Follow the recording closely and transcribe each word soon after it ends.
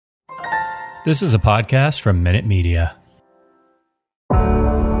This is a podcast from Minute Media.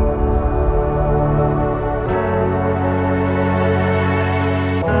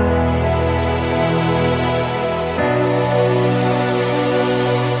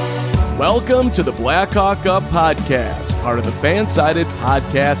 Welcome to the Blackhawk Up Podcast, part of the Fansided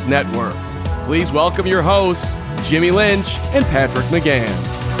Podcast Network. Please welcome your hosts, Jimmy Lynch and Patrick McGann.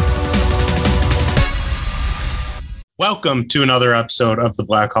 Welcome to another episode of the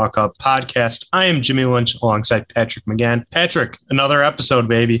Blackhawk Up Podcast. I am Jimmy Lynch alongside Patrick McGann. Patrick, another episode,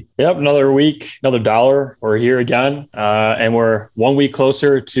 baby. Yep, another week, another dollar. We're here again, and we're 1 week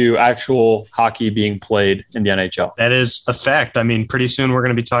closer to actual hockey being played in the NHL. That is a fact. I mean, pretty soon we're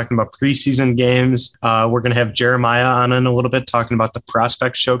going to be talking about preseason games. We're going to have Jeremiah on in a little bit talking about the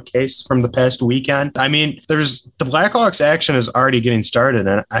prospect showcase from the past weekend. I mean, the Blackhawks action is already getting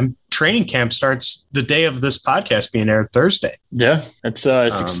started, and training camp starts the day of this podcast being aired Thursday. Yeah, it's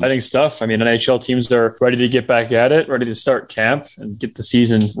exciting stuff. I mean, NHL teams are ready to get back at it, ready to start camp and get the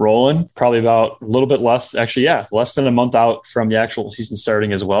season rolling. Probably about a little bit less than a month out from the actual season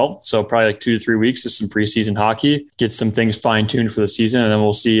starting as well. So probably like 2 to 3 weeks of some preseason hockey, get some things fine-tuned for the season, and then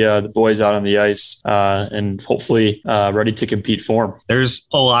we'll see the boys out on the ice and hopefully ready to compete for them. There's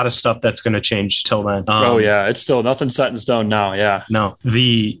a lot of stuff that's going to change till then. It's still nothing set in stone now. Yeah. No,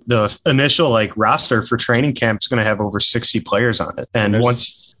 the initial roster for training camp is going to have over 60 players on it. And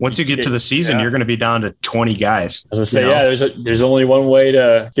once you get to the season, you're going to be down to 20 guys. As I say, there's only one way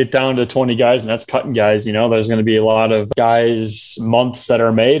to get down to 20 guys, and that's cutting guys. You know, there's going to be a lot of guys, months that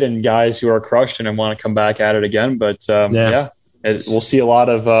are made and guys who are crushed and want to come back at it again. But we'll see a lot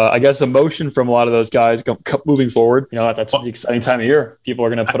of, emotion from a lot of those guys moving forward. You know, that's the exciting time of year. People are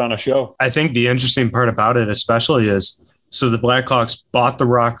going to put on a show. I think the interesting part about it especially is, so the Blackhawks bought the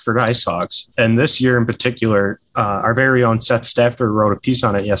Rockford IceHogs. And this year in particular, our very own Seth Stafford wrote a piece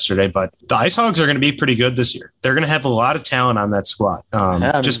on it yesterday, but the IceHogs are going to be pretty good this year. They're going to have a lot of talent on that squad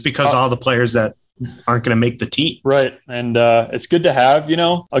just because all the players that aren't going to make the team. Right. And it's good to have,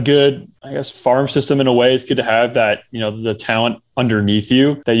 a good, farm system in a way. It's good to have that, the talent underneath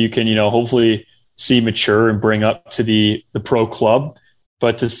you that you can, hopefully see mature and bring up to the pro club.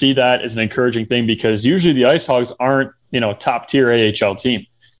 But to see that is an encouraging thing because usually the IceHogs aren't, top tier AHL team.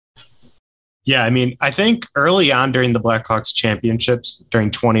 Yeah. I mean, I think early on during the Blackhawks championships during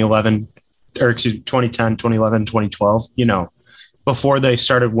 2010, 2011, 2012, before they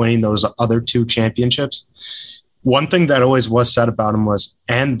started winning those other two championships, one thing that always was said about them was,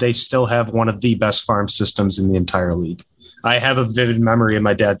 and they still have one of the best farm systems in the entire league. I have a vivid memory of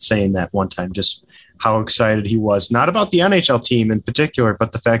my dad saying that one time, just how excited he was, not about the NHL team in particular,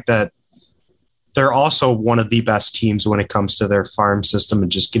 but the fact that they're also one of the best teams when it comes to their farm system and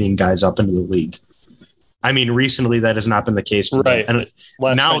just getting guys up into the league. I mean, recently that has not been the case for them. And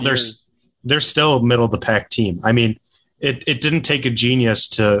now they're still a middle of the pack team. I mean, it didn't take a genius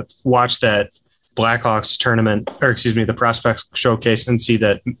to watch that Blackhawks tournament, the prospects showcase, and see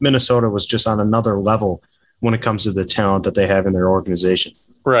that Minnesota was just on another level when it comes to the talent that they have in their organization.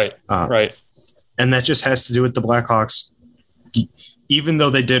 Right. Right. And that just has to do with the Blackhawks. Even though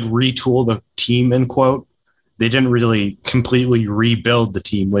they did retool the team, end quote, they didn't really completely rebuild the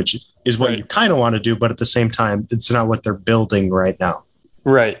team, which is what you kind of want to do. But at the same time, it's not what they're building right now.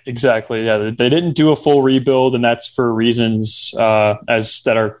 Right. Exactly. Yeah. They didn't do a full rebuild, and that's for reasons as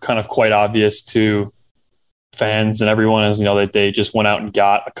that are kind of quite obvious to fans and everyone, as that they just went out and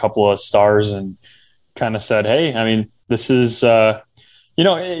got a couple of stars and kind of said, hey, I mean, this is, it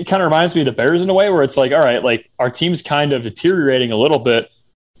kind of reminds me of the Bears in a way where it's like, all right, like our team's kind of deteriorating a little bit,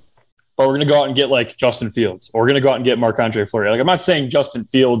 but we're going to go out and get Justin Fields, or we're going to go out and get Marc-Andre Fleury. I'm not saying Justin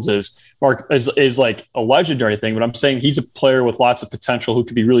Fields is like a legend or anything, but I'm saying he's a player with lots of potential who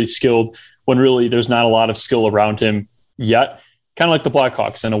could be really skilled when really there's not a lot of skill around him yet. Kind of like the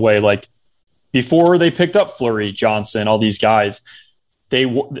Blackhawks in a way, like before they picked up Fleury, Johnson, all these guys,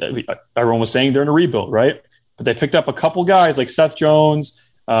 everyone was saying they're in a rebuild, right? But they picked up a couple guys like Seth Jones,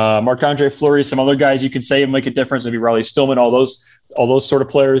 Marc-Andre Fleury, some other guys you could say make a difference, maybe Riley Stillman, all those sort of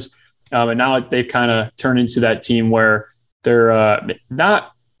players. And now they've kind of turned into that team where they're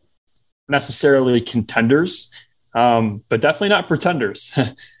not necessarily contenders, but definitely not pretenders,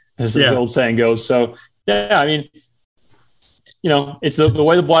 as the old saying goes. So, yeah, I mean, it's the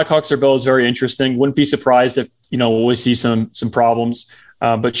way the Blackhawks are built is very interesting. Wouldn't be surprised if, we see some problems,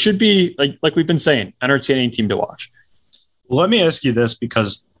 but should be, like we've been saying, entertaining team to watch. Well, let me ask you this,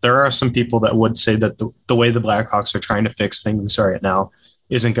 because there are some people that would say that the way the Blackhawks are trying to fix things right now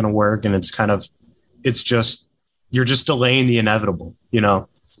isn't going to work. And you're just delaying the inevitable. You're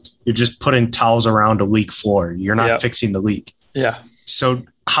just putting towels around a leak floor. You're not fixing the leak. Yeah. So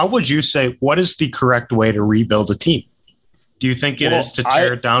how would you say, what is the correct way to rebuild a team? Do you think it is to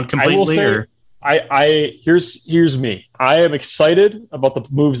tear it down completely? Here's me. I am excited about the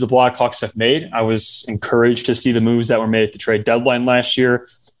moves the Blackhawks have made. I was encouraged to see the moves that were made at the trade deadline last year,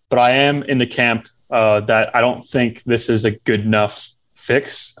 but I am in the camp that I don't think this is a good enough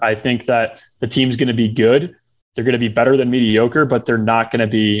fix. I think that the team's going to be good. They're going to be better than mediocre, but they're not going to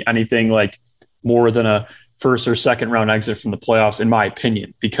be anything like more than a first or second round exit from the playoffs, in my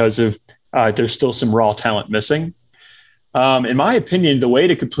opinion, because of there's still some raw talent missing. In my opinion, the way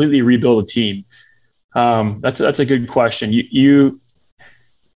to completely rebuild a team, that's a good question.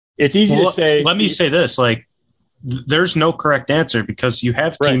 It's easy to say. Let me say this, like, there's no correct answer because you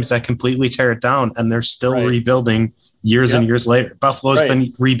have teams that completely tear it down and they're still rebuilding years and years later. Buffalo's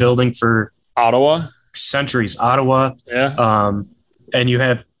been rebuilding for Ottawa centuries. Ottawa. Yeah. And you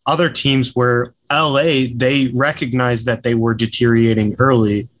have other teams where LA, they recognized that they were deteriorating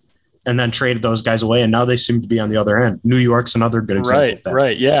early and then traded those guys away. And now they seem to be on the other end. New York's another good example of that.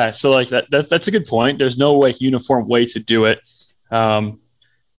 Right. Yeah. So like that's a good point. There's no like uniform way to do it.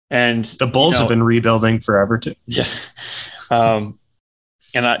 And the Bulls have been rebuilding forever too. Yeah. And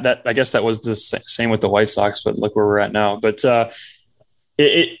I guess that was the same with the White Sox, but look where we're at now. But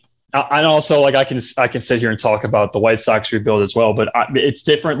I also like I can sit here and talk about the White Sox rebuild as well, but it's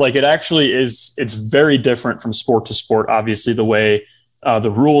different. Like it actually is. It's very different from sport to sport. Obviously, the way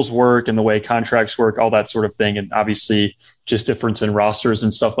the rules work and the way contracts work, all that sort of thing, and obviously just difference in rosters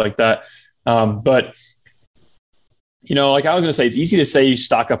and stuff like that. But like I was going to say, it's easy to say you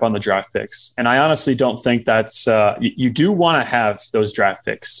stock up on the draft picks. And I honestly don't think that's you do want to have those draft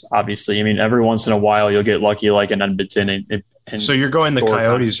picks. Obviously. I mean, every once in a while you'll get lucky, like an Edmonton. And so you're going the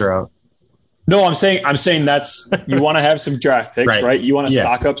Coyotes route. No, I'm saying that's, you want to have some draft picks, right? You want to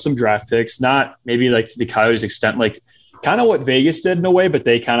stock up some draft picks, not maybe like to the Coyotes extent, like kind of what Vegas did in a way, but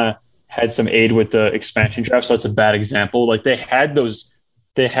they kind of had some aid with the expansion draft. So that's a bad example. Like they had those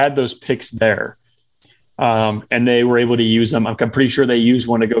picks there. And they were able to use them. I'm pretty sure they used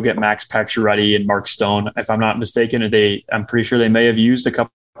one to go get Max Pacioretty and Mark Stone, if I'm not mistaken. I'm pretty sure they may have used a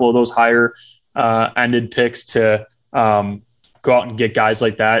couple of those higher ended picks to go out and get guys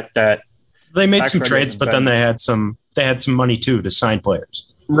like that. That they made some trades, but then they had some money too to sign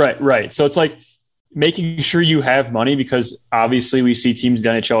players. Right. So it's like making sure you have money, because obviously we see teams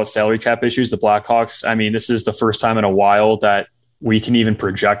in the NHL with salary cap issues. The Blackhawks, I mean, this is the first time in a while that we can even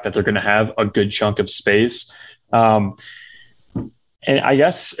project that they're going to have a good chunk of space. And I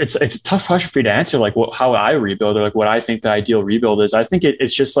guess it's a tough question for you to answer, like how I rebuild or like what I think the ideal rebuild is. I think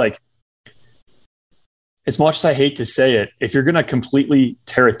it's just like, as much as I hate to say it, if you're going to completely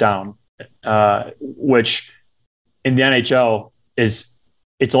tear it down, which in the NHL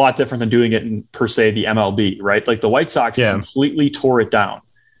it's a lot different than doing it in per se the MLB, right? Like the White Sox completely tore it down,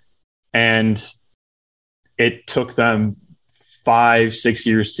 and it took them 5-6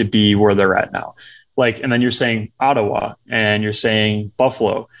 years to be where they're at now. Like, and then you're saying Ottawa and you're saying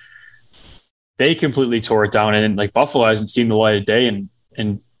Buffalo, they completely tore it down, and like Buffalo hasn't seen the light of day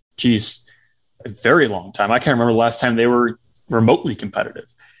in geez, a very long time. I can't remember the last time they were remotely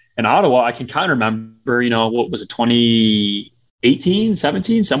competitive. And Ottawa, I can kind of remember, what was it, 2018,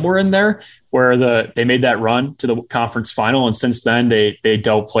 17, somewhere in there, where they made that run to the conference final. And since then they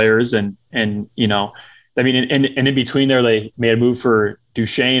dealt players and I mean, and in between there, they made a move for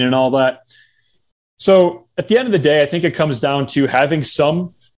Duchesne and all that. So at the end of the day, I think it comes down to having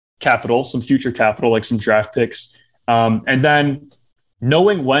some capital, some future capital, like some draft picks. And then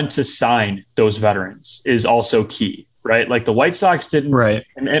knowing when to sign those veterans is also key, right? Like the White Sox didn't. Right.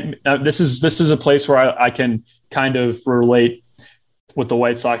 And this is a place where I can kind of relate what the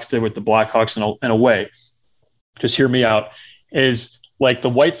White Sox did with the Blackhawks in a way. Just hear me out. Is like the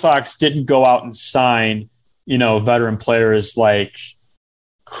White Sox didn't go out and sign, veteran players like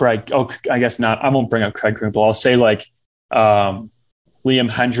Craig. Oh, I guess not. I won't bring up Craig Krimple. I'll say like Liam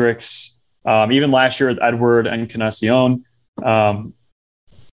Hendriks. Even last year with Edward Encarnacion.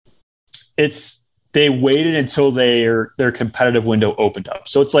 They waited until their competitive window opened up.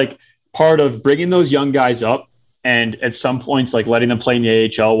 So it's like part of bringing those young guys up, and at some points like letting them play in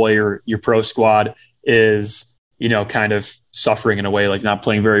the AHL while your pro squad is, kind of suffering in a way, like not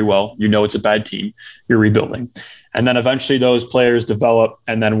playing very well. It's a bad team. You're rebuilding. And then eventually those players develop.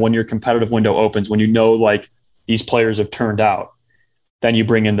 And then when your competitive window opens, when like these players have turned out, then you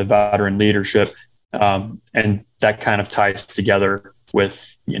bring in the veteran leadership. And that kind of ties together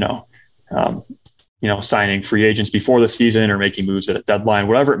with, signing free agents before the season or making moves at a deadline,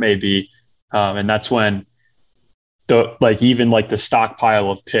 whatever it may be. And that's when even the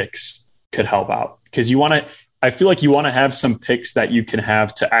stockpile of picks could help out, because you want to, I feel like you want to have some picks that you can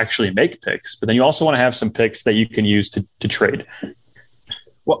have to actually make picks, but then you also want to have some picks that you can use to trade.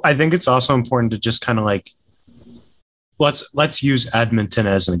 Well, I think it's also important to just kind of like, let's use Edmonton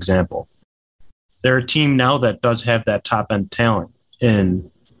as an example. They're a team now that does have that top end talent in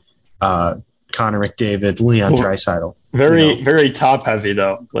Connor McDavid, Leon Draisaitl. Very top heavy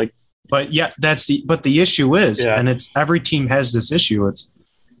though. But yeah, but the issue is, and it's every team has this issue. It's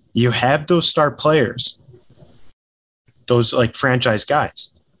you have those star players, those like franchise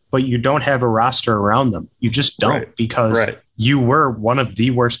guys, but you don't have a roster around them. You just don't because you were one of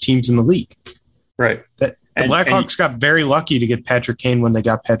the worst teams in the league. Right. The Blackhawks got very lucky to get Patrick Kane when they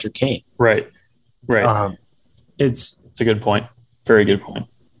got Patrick Kane. Right. It's a good point. Very good point.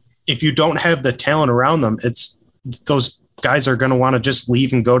 If you don't have the talent around them, it's those guys are going to want to just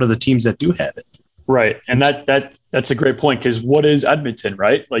leave and go to the teams that do have it. Right. And that's a great point because what is Edmonton,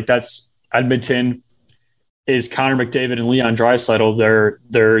 right? Like that's Edmonton is Connor McDavid and Leon Draisaitl.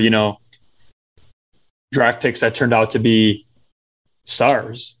 They're draft picks that turned out to be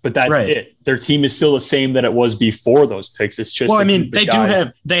stars, but that's it. Their team is still the same that it was before those picks. It's just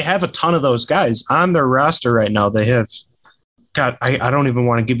they have a ton of those guys on their roster right now. They have got I don't even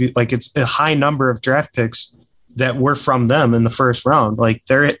want to give you like it's a high number of draft picks that were from them in the first round. Like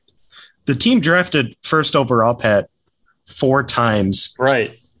the team drafted first overall, Pat, 4 times.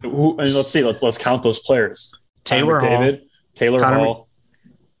 Right. And let's see. Let's count those players. Taylor Hall,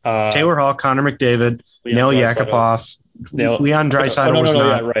 Connor McDavid, Nail Yakupov, Leon Draisaitl was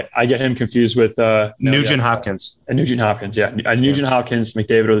not. Yeah, right. I get him confused with Nugent Hopkins. And Nugent Hopkins, yeah. Nugent Hopkins,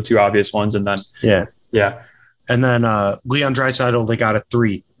 McDavid are the 2 obvious ones, and then and then Leon Draisaitl they got a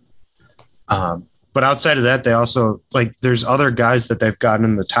 3. But outside of that, they also like there's other guys that they've gotten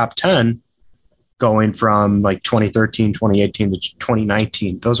in the top 10 going from like 2013, 2018 to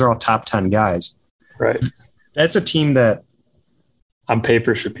 2019. Those are all top 10 guys. Right. That's a team that on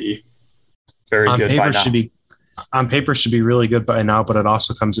paper should be very good by now. On paper should be really good by now, but it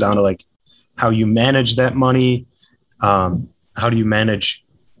also comes down to like how you manage that money. How do you manage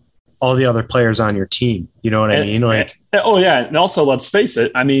all the other players on your team? You know what I mean? Like, and also let's face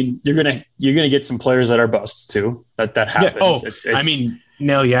it. I mean, you're gonna get some players that are busts too. That happens. I mean,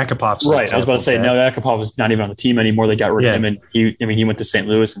 Nail Yakupov. Right. I was about to say Nail Yakupov is not even on the team anymore. They got rid of him, and he went to St.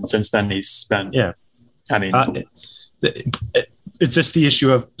 Louis, and since then he's been. Yeah. I mean, it's just the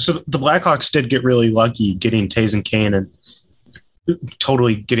issue of the Blackhawks did get really lucky getting Taves and Kane and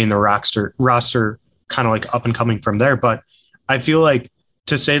totally getting the roster kind of like up and coming from there. But I feel like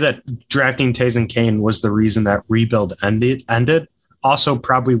to say that drafting Taves and Kane was the reason that rebuild ended also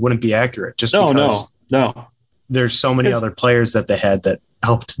probably wouldn't be accurate. Just because there's so many other players that they had that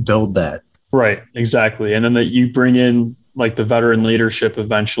helped build that. Right, exactly. And then that you bring in like the veteran leadership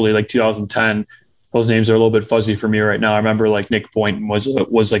eventually, like 2010. Those names are a little bit fuzzy for me right now. I remember like Nick Boynton was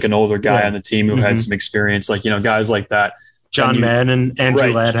like an older guy on the team who had some experience, like, guys like that. John Madden,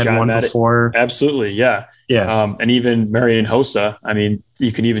 Andrew Ladd had won before. Absolutely. Yeah. Yeah. And even Marian Hossa, I mean,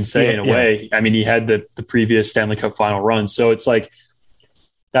 you can even say in a way, I mean, he had the previous Stanley Cup final run. So it's like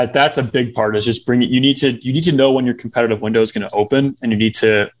that's a big part is just you need to know when your competitive window is going to open and you need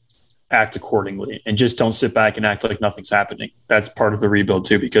to act accordingly and just don't sit back and act like nothing's happening. That's part of the rebuild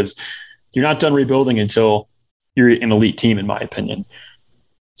too, because you're not done rebuilding until you're an elite team, in my opinion.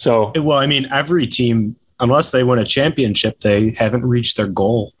 So, well, I mean, every team, unless they win a championship, they haven't reached their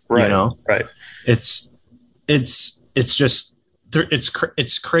goal. Right. Right. It's just,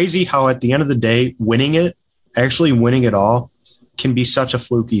 it's crazy how at the end of the day, winning it all can be such a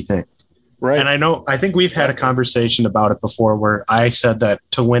fluky thing. Right. And I think we've had a conversation about it before where I said that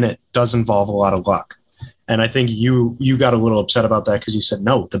to win it does involve a lot of luck. And I think you got a little upset about that because you said,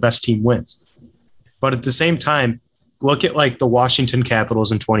 no, the best team wins. But at the same time, look at like the Washington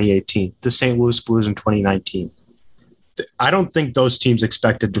Capitals in 2018, the St. Louis Blues in 2019. I don't think those teams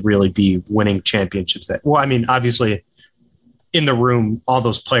expected to really be winning championships. Obviously in the room, all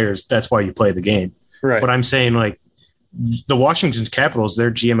those players, that's why you play the game. Right. But I'm saying like the Washington Capitals,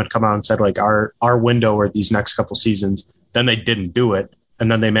 their GM had come out and said like our window or these next couple seasons, then they didn't do it.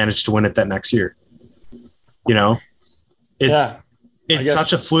 And then they managed to win it that next year. It's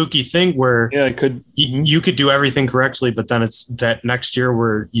such a fluky thing where it could you could do everything correctly, but then it's that next year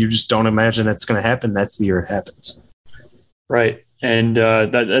where you just don't imagine it's going to happen. That's the year it happens. Right. And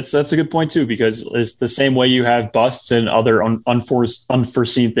that's a good point too, because it's the same way you have busts and other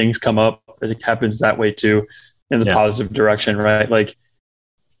unforeseen things come up. It happens that way too in the positive direction. Right. Like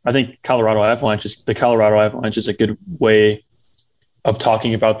I think the Colorado Avalanche is a good way of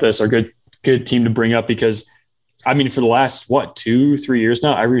talking about this, or good team to bring up, because I mean, for the last 2-3 years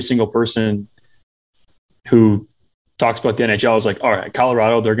now, every single person who talks about the NHL is like, all right,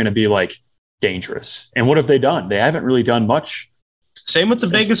 Colorado, they're going to be like dangerous. And what have they done? They haven't really done much. Same with the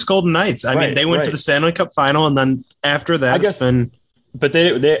Vegas Golden Knights. I mean, they went to the Stanley Cup final, and then after that, But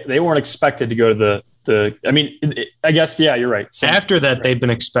they weren't expected to go to I guess, yeah, you're right. After that, they've been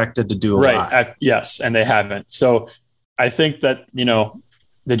expected to do a lot. Yes, and they haven't. So I think that,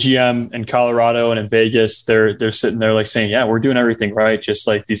 the GM in Colorado and in Vegas, they're sitting there like saying, yeah, we're doing everything right. Just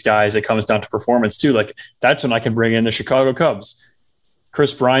like these guys, it comes down to performance too. Like that's when I can bring in the Chicago Cubs,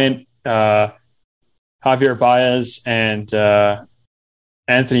 Chris Bryant, Javier Baez, and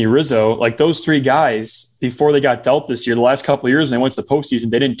Anthony Rizzo. Like those three guys, before they got dealt this year, the last couple of years, when they went to the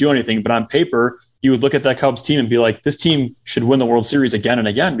postseason, they didn't do anything. But on paper, you would look at that Cubs team and be like, this team should win the World Series again and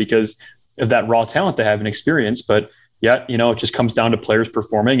again because of that raw talent they have and experience. But yet, it just comes down to players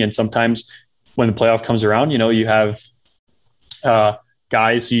performing. And sometimes when the playoff comes around, you have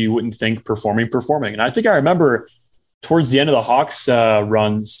guys who you wouldn't think performing. And I think I remember towards the end of the Hawks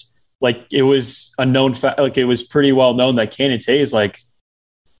runs, like it was a known fact, like it was pretty well known that Cannon Tays like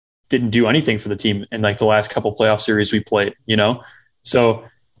didn't do anything for the team in like the last couple playoff series we played, So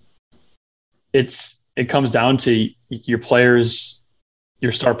it comes down to your players,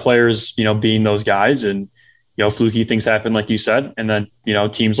 your star players, being those guys, and fluky things happen, like you said, and then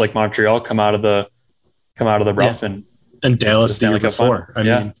teams like Montreal come out of the rough and Dallas the year before. I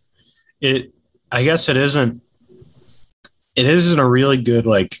mean, I guess it isn't a really good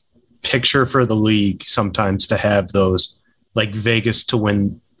like picture for the league sometimes to have those like Vegas to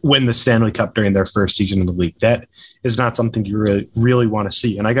win the Stanley Cup during their first season in the league. That is not something you really want to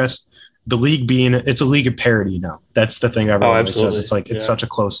see. And I guess the league it's a league of parity now. That's the thing everyone says. It's like it's such a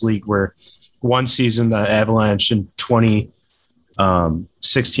close league where one season, the Avalanche in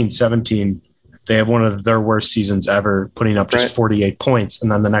 2016-17, they have one of their worst seasons ever, putting up just 48 points.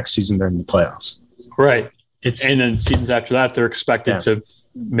 And then the next season, they're in the playoffs. Right. And then seasons after that, they're expected to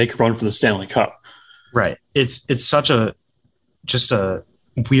make a run for the Stanley Cup. Right. It's such just a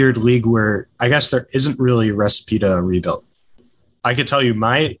weird league where I guess there isn't really a recipe to rebuild. I could tell you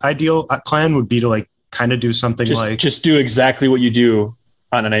my ideal plan would be to like kind of do something just do exactly what you do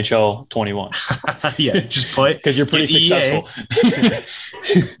on NHL 21. Yeah, just play because you're pretty successful.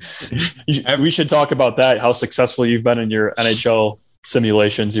 We should talk about that. How successful you've been in your NHL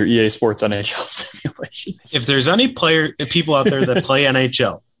simulations, your EA Sports NHL simulations. If there's any people out there that play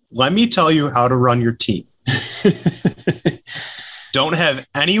NHL, let me tell you how to run your team. Don't have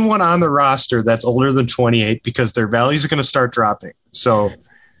anyone on the roster that's older than 28 because their values are going to start dropping. So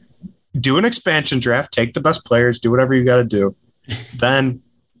do an expansion draft, take the best players, do whatever you got to do. Then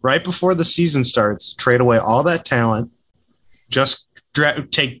right before the season starts, trade away all that talent, just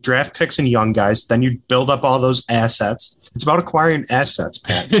take draft picks and young guys. Then you build up all those assets. It's about acquiring assets,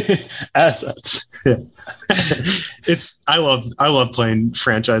 Pat. Assets. Yeah. I love playing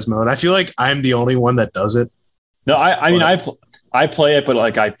franchise mode. I feel like I'm the only one that does it. No, I mean, I play it, but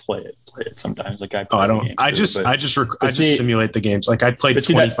like I play it sometimes. Like I don't. I just simulate the games. Like I played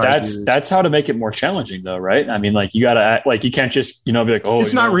 25 years. That's how to make it more challenging, though, right? I mean, like you got to act like you can't just be like, oh,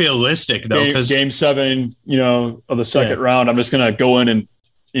 it's not realistic though. Because game 7, of the second round, I'm just gonna go in and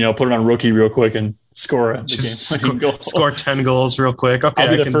put it on rookie real quick and score score 10 goals real quick. Okay,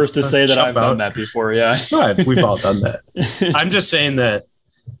 I'll be the first to say that I've done that before. Yeah, no, we've all done that. I'm just saying that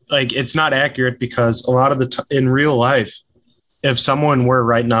like it's not accurate because a lot of the in real life. If someone were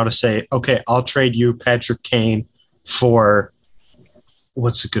right now to say, okay, I'll trade you Patrick Kane for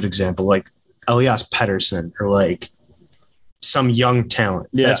what's a good example? Like Elias Pettersson or like some young talent.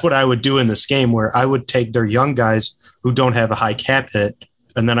 Yeah. That's what I would do in this game where I would take their young guys who don't have a high cap hit.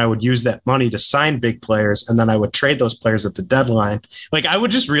 And then I would use that money to sign big players. And then I would trade those players at the deadline. Like I would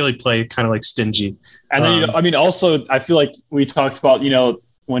just really play kind of like stingy. And then, also I feel like we talked about,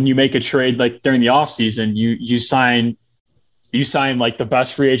 when you make a trade, like during the off season, you sign like the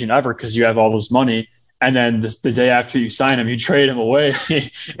best free agent ever because you have all this money. And then the day after you sign him, you trade him away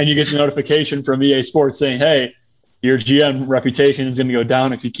and you get the notification from EA Sports saying, hey, your GM reputation is going to go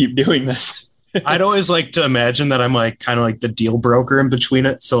down if you keep doing this. I'd always like to imagine that I'm like kind of like the deal broker in between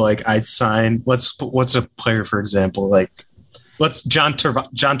it. So like I'd sign, what's a player, for example, like John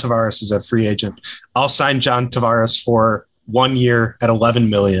Tavares is a free agent. I'll sign John Tavares for 1 year at $11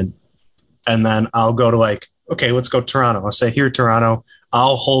 million. And then I'll go to like, okay, let's go Toronto. I'll say, here, Toronto,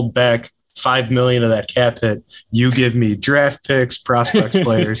 I'll hold back $5 million of that cap hit. You give me draft picks, prospects,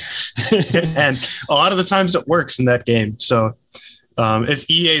 players. And a lot of the times it works in that game. So if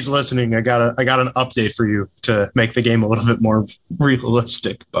EA is listening, I got an update for you to make the game a little bit more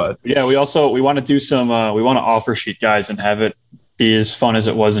realistic. But yeah, we want to do some, we want to offer sheet guys and have it be as fun as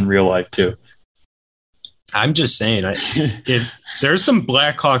it was in real life too. I'm just saying, if there's some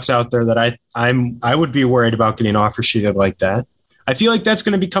Blackhawks out there that I would be worried about getting offer sheeted like that. I feel like that's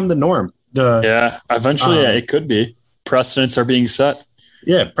going to become the norm. Eventually it could be. Precedents are being set.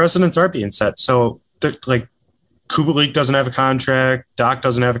 Yeah, precedents are being set. So like Kubalik doesn't have a contract. Doc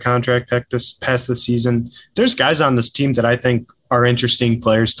doesn't have a contract past this season. There's guys on this team that I think are interesting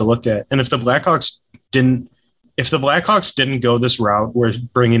players to look at. And if the Blackhawks didn't go this route, where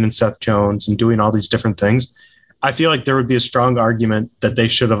bringing in Seth Jones and doing all these different things, I feel like there would be a strong argument that they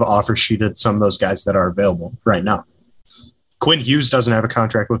should have offer sheeted some of those guys that are available right now. Quinn Hughes doesn't have a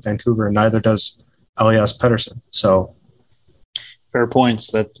contract with Vancouver, and neither does Elias Pettersson. So, fair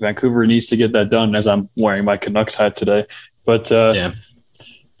points. That Vancouver needs to get that done. As I'm wearing my Canucks hat today, but yeah,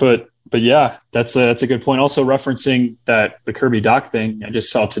 that's a good point. Also referencing that the Kirby Dach thing, I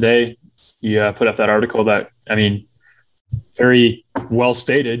just saw today. You put up that article that, I mean, very well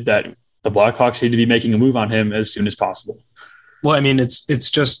stated that the Blackhawks need to be making a move on him as soon as possible. Well, I mean, it's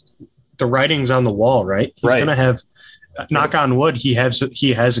just the writing's on the wall, right? He's going to have, knock on wood, he has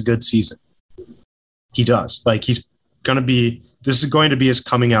a good season. He does. Like, this is going to be his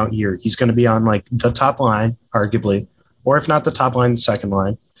coming out year. He's going to be on like the top line, arguably, or if not the top line, the second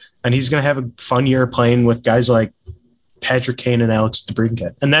line. And he's going to have a fun year playing with guys like Patrick Kane and Alex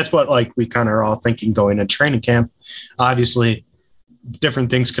DeBrincat. And that's what like we kind of are all thinking going into training camp. Obviously, different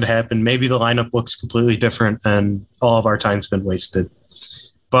things could happen. Maybe the lineup looks completely different and all of our time's been wasted.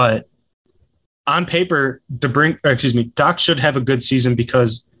 But on paper, Doc should have a good season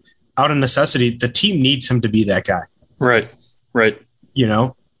because out of necessity, the team needs him to be that guy. Right. You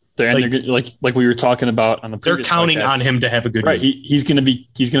know? They're like we were talking about on the previous they're counting podcast. on him to have a good right. year. He's going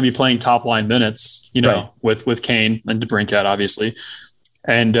to be playing top line minutes, with Kane and DeBrincat, obviously.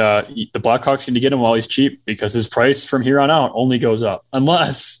 And the Blackhawks need to get him while he's cheap because his price from here on out only goes up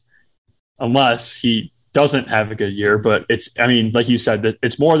unless he doesn't have a good year. But like you said, that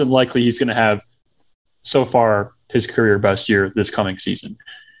it's more than likely he's going to have so far his career best year this coming season.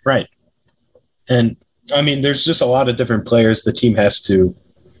 Right. And I mean, there's just a lot of different players the team has to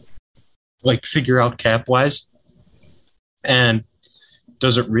like figure out cap wise. And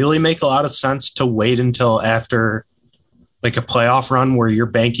does it really make a lot of sense to wait until after like a playoff run where you're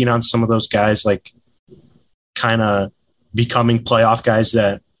banking on some of those guys, like kind of becoming playoff guys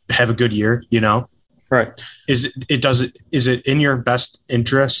that have a good year, Right. Is it in your best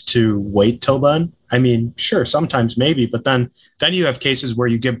interest to wait till then? I mean, sure, sometimes maybe, but then you have cases where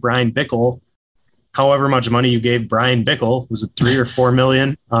you give Brian Bickle however much money you gave Brian Bickle, was it $3 or $4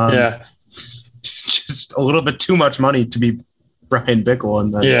 million? Just a little bit too much money to be Brian Bickle.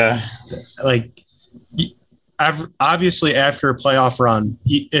 And then, obviously after a playoff run,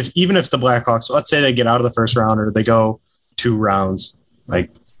 even if the Blackhawks, let's say they get out of the first round or they go 2 rounds,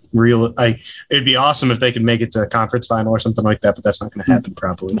 it'd be awesome if they could make it to a conference final or something like that, but that's not going to happen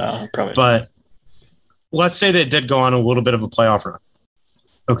probably. No, probably. But let's say they did go on a little bit of a playoff run.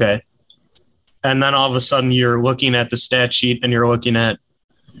 Okay. And then all of a sudden you're looking at the stat sheet and you're looking at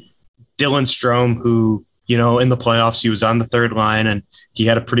Dylan Strome, who, in the playoffs, he was on the third line and he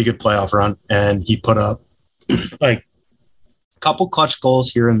had a pretty good playoff run and he put up like a couple clutch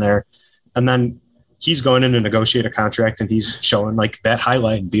goals here and there. And then he's going in to negotiate a contract and he's showing like that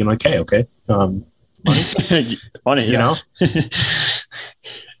highlight and being like, hey, okay. Funny,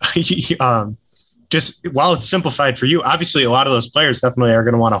 just while it's simplified for you, obviously a lot of those players definitely are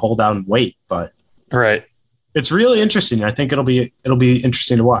going to want to hold out and wait, but right. It's really interesting. I think it'll be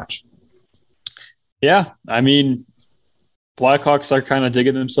interesting to watch. Yeah. I mean, Blackhawks are kind of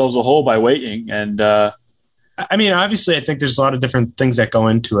digging themselves a hole by waiting. And obviously I think there's a lot of different things that go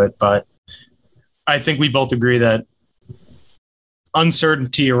into it, but I think we both agree that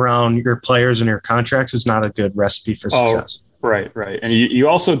uncertainty around your players and your contracts is not a good recipe for success. Right. And you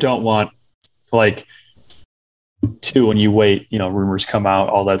also don't want when you wait, rumors come out,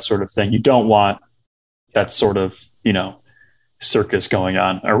 all that sort of thing. You don't want that sort of, circus going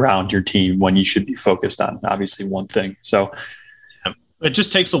on around your team when you should be focused on obviously one thing. So it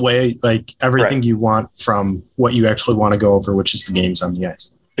just takes away like everything you want from what you actually want to go over, which is the games on the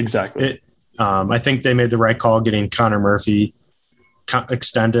ice. Exactly. I think they made the right call getting Connor Murphy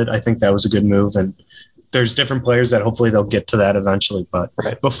extended. I think that was a good move. And there's different players that hopefully they'll get to that eventually. But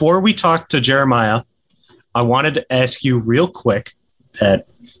before we talk to Jeremiah, I wanted to ask you real quick that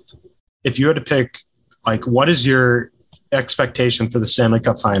if you had to pick, like, what is your expectation for the Stanley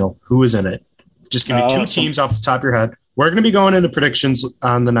Cup final? Who is in it? Just give me 2 teams off the top of your head. We're going to be going into predictions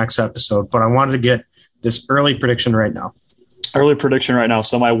on the next episode, but I wanted to get this early prediction right now.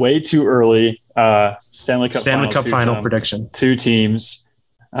 So my way too early Stanley Cup final prediction. 2 teams.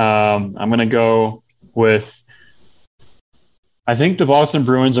 I'm going to go with. I think the Boston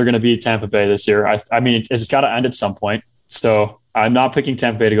Bruins are going to beat Tampa Bay this year. I mean, it's got to end at some point. So I'm not picking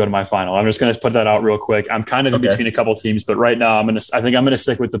Tampa Bay to go to my final. I'm just going to put that out real quick. I'm kind of in between a couple teams, but right now I think I'm going to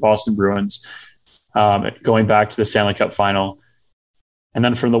stick with the Boston Bruins, going back to the Stanley Cup final. And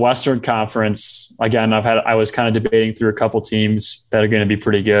then from the Western Conference, again, I was kind of debating through a couple teams that are going to be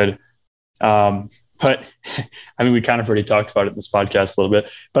pretty good. But I mean, we kind of already talked about it in this podcast a little bit,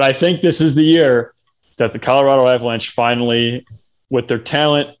 but I think this is the year that the Colorado Avalanche finally, with their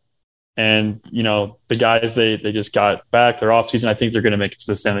talent and, the guys they just got back, their offseason, I think they're going to make it to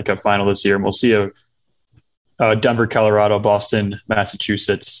the Stanley Cup final this year. And we'll see a Denver, Colorado, Boston,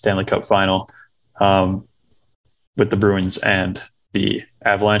 Massachusetts Stanley Cup final with the Bruins and the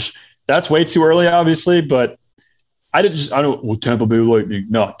Avalanche. That's way too early, obviously, but Tampa Bay Lightning.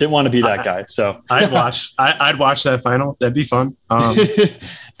 No, didn't want to be that guy. So I'd watch that final. That'd be fun. I'm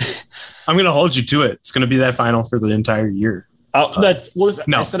going to hold you to it. It's going to be that final for the entire year. No.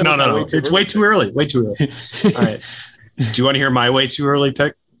 It's way too early. Way too early. All right. Do you want to hear my way too early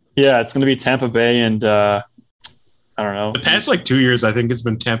pick? Yeah, it's going to be Tampa Bay and I don't know. The past 2 years, I think it's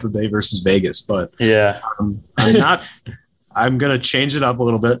been Tampa Bay versus Vegas, but yeah, I'm going to change it up a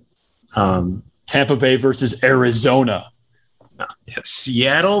little bit. Tampa Bay versus Arizona.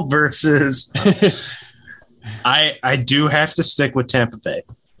 Seattle versus. I do have to stick with Tampa Bay.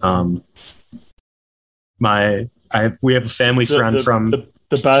 We have a family friend from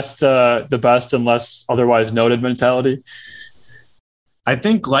the best unless otherwise noted mentality. I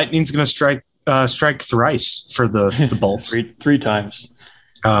think Lightning's going to strike thrice for the Bolts. three times.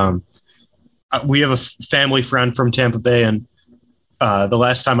 We have a family friend from Tampa Bay, and the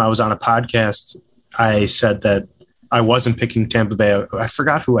last time I was on a podcast, I said that I wasn't picking Tampa Bay. I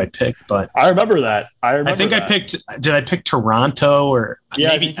forgot who I picked, but I remember that. I did I pick Toronto or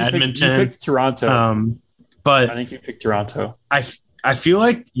maybe Edmonton? You picked Toronto. But I think you picked Toronto. I feel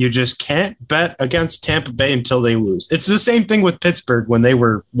like you just can't bet against Tampa Bay until they lose. It's the same thing with Pittsburgh when they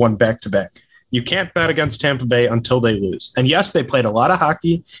were won back-to-back. You can't bet against Tampa Bay until they lose. And yes, they played a lot of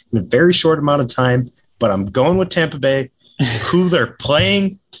hockey in a very short amount of time, but I'm going with Tampa Bay, who they're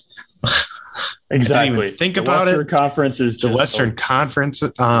playing. Exactly. Think about it. Conference is the Western Conference.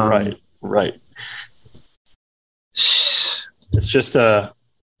 Right. It's just the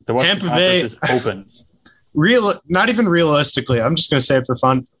Western Tampa Conference Bay is open. Not even realistically. I'm just going to say it for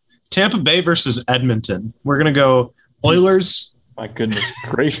fun. Tampa Bay versus Edmonton. We're going to go Oilers. My goodness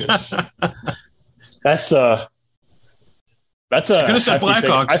gracious. That's a could have said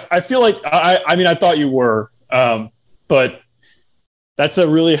Blackhawks. I feel like I thought you were, but that's a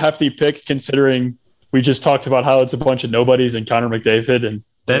really hefty pick considering we just talked about how it's a bunch of nobodies and Connor McDavid and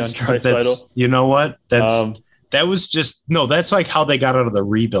that's you know what? That's like how they got out of the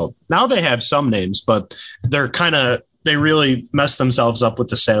rebuild. Now they have some names, but they really messed themselves up with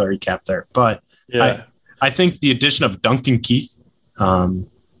the salary cap there. But yeah. I think the addition of Duncan Keith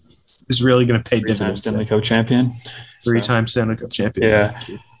is really going to pay dividends. 3-time Stanley Cup champion. 3-time Stanley Cup champion. Yeah.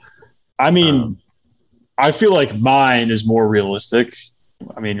 I mean, I feel like mine is more realistic.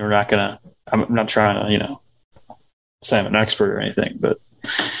 I mean, I'm not trying to, say I'm an expert or anything, but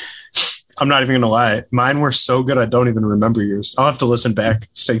I'm not even going to lie. Mine were so good, I don't even remember yours. I'll have to listen back,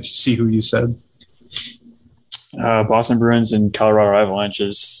 see who you said. Boston Bruins and Colorado Avalanche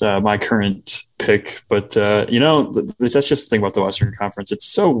is my current pick. But, that's just the thing about the Western Conference. It's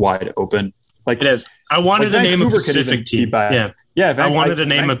so wide open. Like it is. I wanted to name a Pacific team. Yeah. I wanted to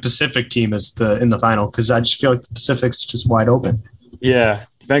name a Pacific team in the final because I just feel like the Pacific's just wide open. Yeah.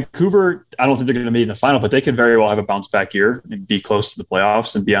 Vancouver, I don't think they're going to be in the final, but they could very well have a bounce back year and be close to the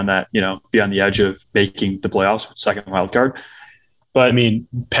playoffs and be on that, be on the edge of making the playoffs, second wild card. But I mean,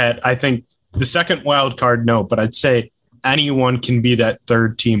 Pat, I think the second wild card, no, but I'd say anyone can be that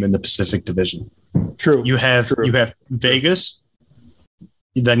third team in the Pacific Division. True. You have Vegas,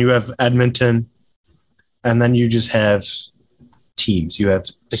 then you have Edmonton, and then you just have teams. You have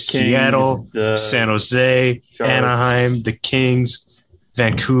the Seattle, San Jose, Sharks, Anaheim, the Kings,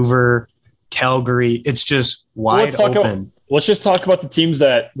 Vancouver, Calgary. It's just wide open. Let's just talk about the teams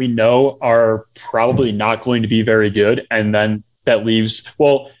that we know are probably not going to be very good. And then that leaves,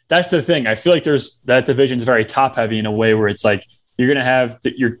 that's the thing. I feel like that division is very top heavy in a way where it's like, you're going to have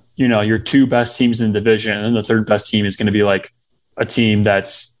your two best teams in the division. And then the third best team is going to be like a team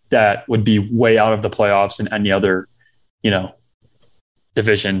that would be way out of the playoffs in any other,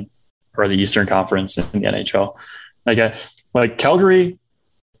 division or the Eastern Conference in the NHL. Like Calgary,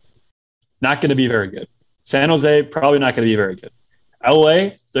 not going to be very good. San Jose, probably not going to be very good.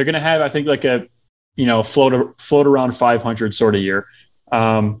 LA, they're going to have, I think, like a, float around 500 sort of year.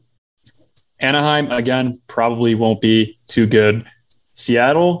 Anaheim, again, probably won't be too good.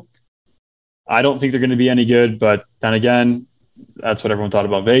 Seattle, I don't think they're going to be any good, but then again, that's what everyone thought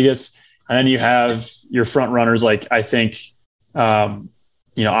about Vegas. And then you have your front runners. Like, I think,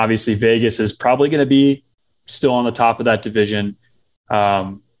 obviously Vegas is probably going to be still on the top of that division.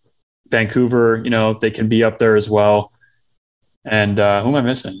 Vancouver, they can be up there as well. And who am I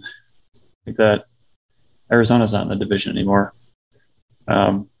missing? I think that Arizona's not in the division anymore.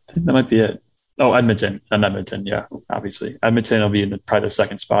 I think that might be it. Oh, Edmonton. And Edmonton, yeah, obviously. Edmonton will be in probably the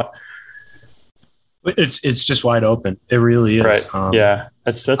second spot. It's just wide open. It really is. Right. Yeah.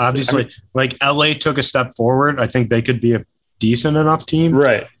 That's obviously like LA took a step forward. I think they could be a decent enough team.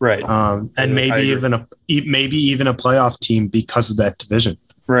 Right. And maybe even a playoff team because of that division.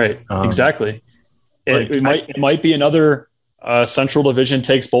 Right. Exactly. It might be another Central Division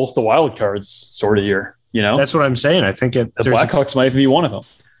takes both the wild cards sort of year. That's what I'm saying. I think the Blackhawks might be one of them,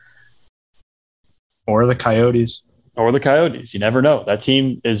 or the Coyotes. You never know. That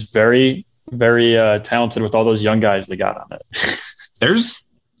team is very, very talented with all those young guys they got on it. There's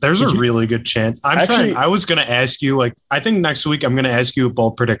a really good chance. I was going to ask you, I think next week I'm going to ask you a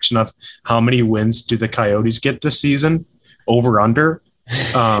bold prediction of how many wins do the Coyotes get this season, over under.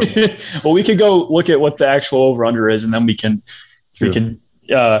 Well, we could go look at what the actual over under is, and then we can.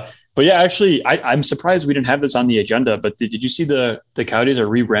 But yeah, actually, I'm surprised we didn't have this on the agenda. But did you see the Coyotes are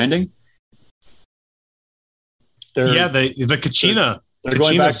rebranding? The Kachina. They're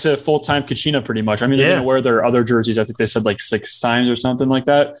going back to full-time Kachina pretty much. I mean, they're going to wear their other jerseys. I think they said 6 times or something like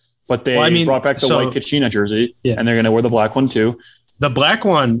that. But they brought back the white Kachina jersey, and they're going to wear the black one too. The black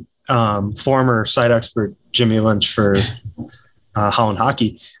one, former site expert Jimmy Lynch for Holland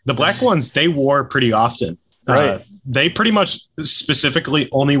Hockey. The black ones they wore pretty often. Right. They pretty much specifically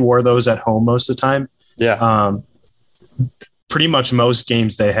only wore those at home most of the time. Yeah. Pretty much most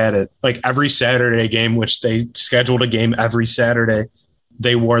games they had it. Every Saturday game, which they scheduled a game every Saturday,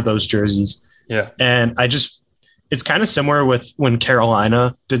 they wore those jerseys. Yeah. And it's kind of similar with when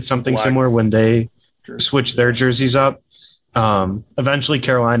Carolina did something similar when they switched their jerseys up. Eventually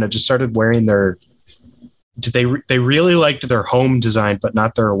Carolina just started wearing they really liked their home design, but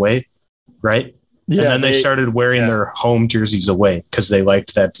not their away. Right. Yeah, and then they started wearing their home jerseys away because they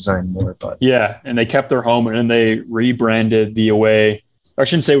liked that design more. But and they kept their home, and then they rebranded the away. Or I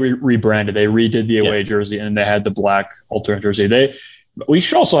shouldn't say rebranded. They redid the away jersey, and they had the black alternate jersey. We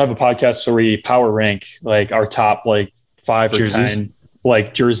should also have a podcast where we power rank our top 5 or jerseys.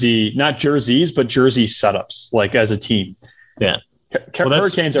 10 jersey, not jerseys, but jersey setups as a team. Yeah.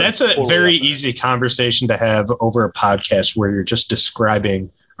 Hurricanes. That's a very easy conversation to have over a podcast where you're just describing.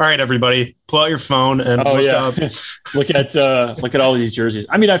 All right, everybody, pull out your phone and look up. look at all these jerseys.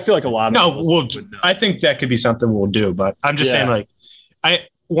 I mean, I feel like a lot of I think that could be something we'll do, but I'm just saying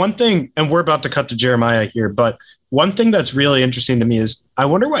one thing, and we're about to cut to Jeremiah here, but one thing that's really interesting to me is I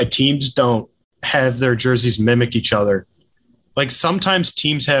wonder why teams don't have their jerseys mimic each other. Sometimes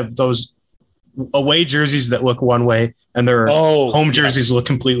teams have those away jerseys that look one way and their home jerseys look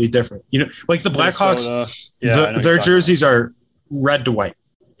completely different. The Blackhawks, their jerseys are red to white.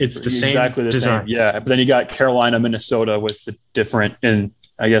 It's the exactly same the design. Same. Yeah. But then you got Carolina, Minnesota with the different, and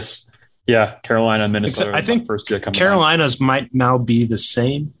I guess, Carolina, Minnesota. I think first year coming Carolina's might now be the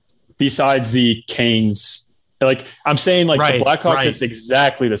same. Besides the Canes, I'm saying the Blackhawks, it's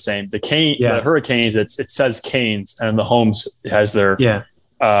exactly the same. The the Hurricanes, it says Canes, and the homes has their,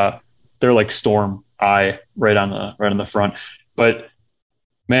 they're Storm Eye right on the front. But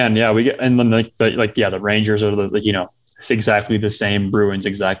man, we get, and then the Rangers are it's exactly the same. Bruins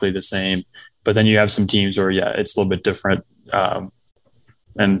exactly the same. But then you have some teams where it's a little bit different.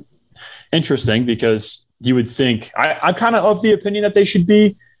 And interesting because you would think I'm kind of the opinion that they should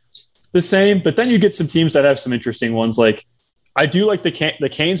be the same, but then you get some teams that have some interesting ones. I do like the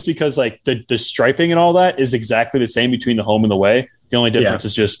Canes because the striping and all that is exactly the same between the home and the away. The only difference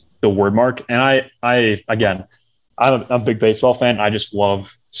is just the word mark. And I'm a big baseball fan. I just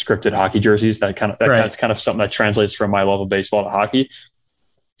love scripted hockey jerseys. That's kind of something that translates from my love of baseball to hockey.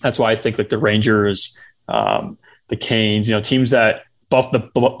 That's why I think the Rangers, the Canes, teams that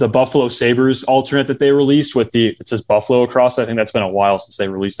the Buffalo Sabres alternate that they released with it says Buffalo across. I think that's been a while since they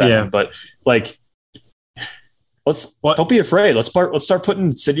released that one, but don't be afraid. Let's start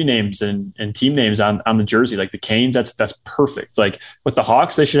putting city names and team names on the jersey. The Canes, that's perfect. With the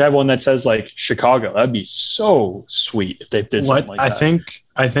Hawks, they should have one that says Chicago. That'd be so sweet if they did something like that.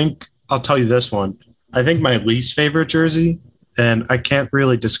 I think I'll tell you this one. I think my least favorite jersey, and I can't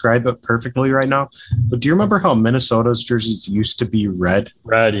really describe it perfectly right now, but do you remember how Minnesota's jerseys used to be red?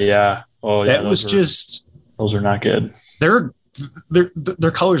 Red, yeah. Oh, yeah. Those are not good.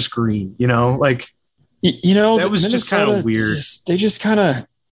 their color's green, like that was just kind of weird. They just kind of,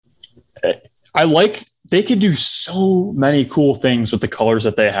 they could do so many cool things with the colors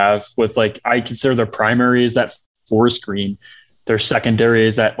that they have with I consider their primary is that forest green. Their secondary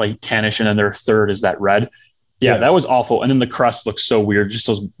is that tannish, and then their third is that red. Yeah, that was awful. And then the crest looks so weird. Just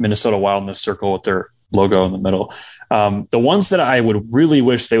those Minnesota Wild in the circle with their logo in the middle. The ones that I would really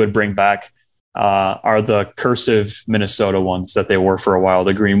wish they would bring back are the cursive Minnesota ones that they wore for a while,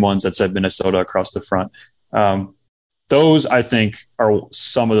 the green ones that said Minnesota across the front. Those, I think, are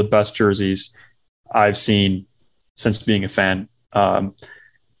some of the best jerseys I've seen since being a fan of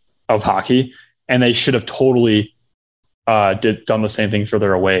hockey. And they should have totally done the same thing for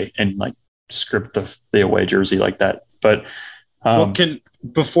their away and script the away jersey like that. But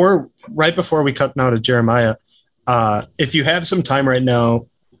right before we cut now to Jeremiah, if you have some time right now,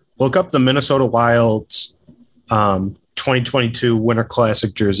 look up the Minnesota Wild's 2022 Winter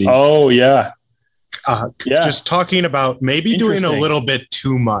Classic jersey. Oh yeah. Just talking about maybe doing a little bit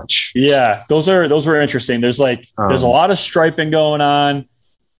too much. Yeah, those were interesting. There's there's a lot of striping going on.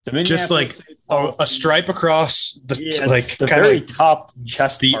 Just a stripe across the the very top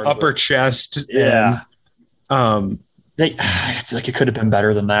chest, the upper chest. Yeah. And, I feel like it could have been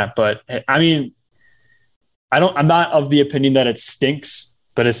better than that, but I mean, I'm not of the opinion that it stinks,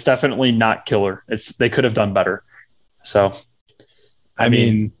 but it's definitely not killer. They could have done better. So, I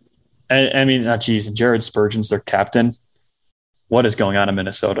mean, geez, and Jared Spurgeon's their captain. What is going on in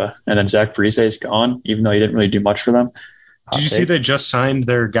Minnesota? And then Zach Parise is gone, even though he didn't really do much for them. Did you see they just signed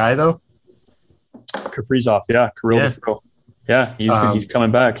their guy though? Kaprizov, Kirill. Yeah, he's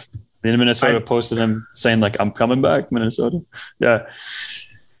coming back. And Minnesota posted him saying I'm coming back, Minnesota. Yeah.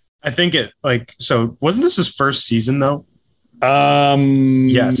 I think so wasn't this his first season though?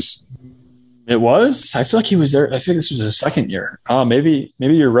 Yes. It was. I feel like he was there. I think this was his second year. Maybe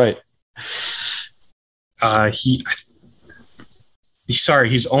you're right.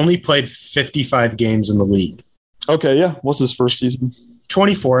 He's only played 55 games in the league. Okay, yeah. What's his first season?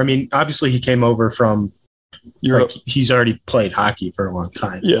 24. I mean, obviously he came over from Europe. He's already played hockey for a long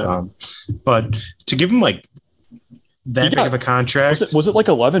time. Yeah. But to give him that big of a contract. Was it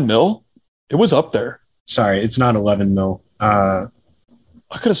 11 mil? It was up there. Sorry, it's not 11 mil.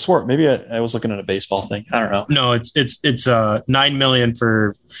 I could have sworn maybe I was looking at a baseball thing. I don't know. No, it's $9 million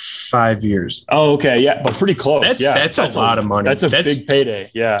for 5 years. Oh, okay, yeah, but pretty close. That's a lot of money. That's a big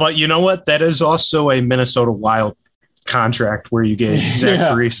payday. Yeah, but you know what? That is also a Minnesota Wild contract where you get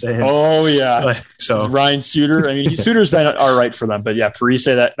Zach Parise. Oh yeah. So Ryan Suter. I mean, Suter's been all right for them, but yeah, Parise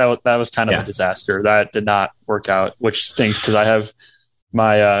that was kind of a disaster. That did not work out, which stinks because I have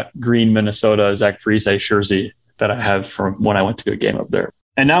my green Minnesota Zach Parise jersey that I have from when I went to a game up there.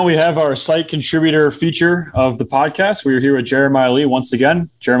 And now we have our site contributor feature of the podcast. We are here with Jeremiah Lee once again.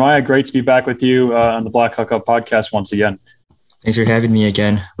 Jeremiah, great to be back with you on the Blackhawk Up podcast once again. Thanks for having me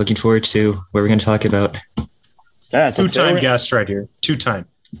again. Looking forward to what we're going to talk about. Yeah, it's two-time guest right here. Two-time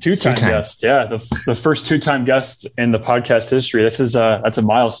guest. Yeah, the first two-time guest in the podcast history. That's a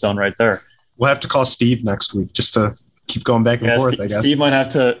milestone right there. We'll have to call Steve next week just to keep going back and forth. I guess Steve might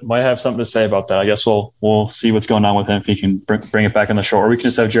have something to say about that. I guess we'll see what's going on with him if he can bring it back on the show, or we can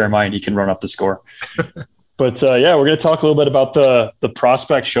just have Jeremiah and he can run up the score. But we're going to talk a little bit about the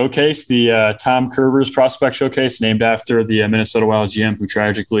prospect showcase, the Tom Kerber's prospect showcase, named after the Minnesota Wild GM who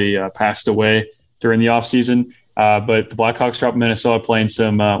tragically passed away during the offseason. But the Blackhawks dropped Minnesota playing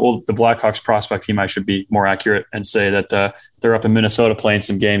some. The Blackhawks prospect team, I should be more accurate and say that they're up in Minnesota playing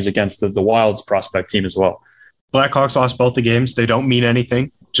some games against the Wild's prospect team as well. Blackhawks lost both the games. They don't mean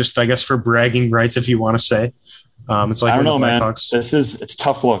anything. Just, I guess, for bragging rights, if you want to say. It's like I don't know, man. It's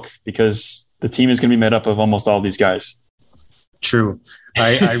tough look because the team is going to be made up of almost all these guys. True.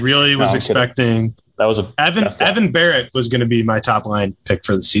 I really was expecting that was Evan Barrett was going to be my top line pick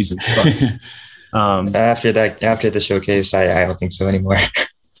for the season. But, after the showcase, I don't think so anymore.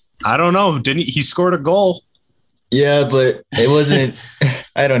 I don't know. He scored a goal? Yeah, but it wasn't.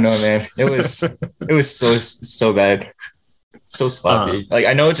 I don't know, man. It was so bad, so sloppy.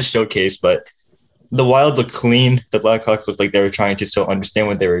 I know it's a showcase, but the Wild looked clean. The Blackhawks looked like they were trying to still understand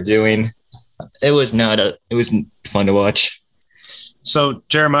what they were doing. It was fun to watch. So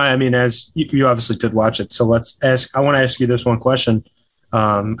Jeremiah, I mean, as you obviously did watch it, so I want to ask you this one question.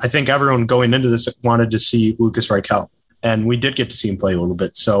 I think everyone going into this wanted to see Lukas Reichel, and we did get to see him play a little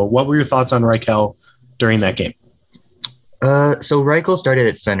bit. So what were your thoughts on Reichel during that game? So Reichel started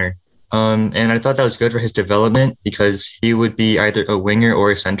at center, and I thought that was good for his development because he would be either a winger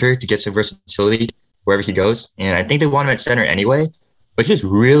or a center to get some versatility wherever he goes. And I think they want him at center anyway, but he was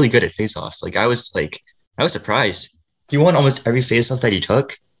really good at faceoffs. I was surprised. he won almost every faceoff that he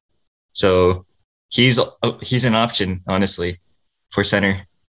took. So he's an option, honestly, for center.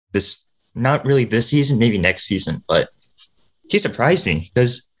 Not really this season, maybe next season, but he surprised me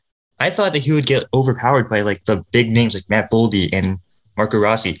because I thought that he would get overpowered by like the big names like Matt Boldy and Marco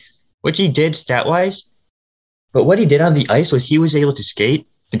Rossi, which he did stat-wise. But what he did on the ice was he was able to skate,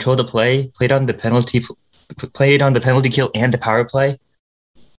 control the play, played on the penalty kill and the power play.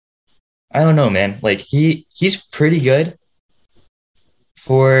 I don't know, man. Like he's pretty good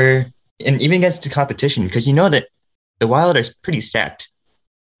and even against the competition, because you know that the Wild are pretty stacked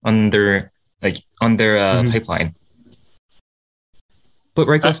on their pipeline. But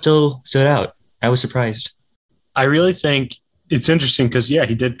Reichel still stood out. I was surprised. I really think it's interesting because,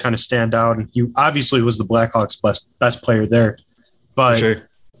 he did kind of stand out, and he obviously was the Blackhawks' best player there. But sure,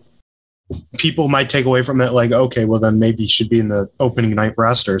 people might take away from it like, okay, well, then maybe he should be in the opening night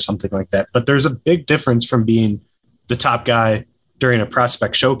roster or something like that. But there's a big difference from being the top guy during a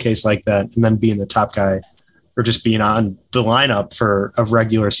prospect showcase like that and then being the top guy or just being on the lineup for a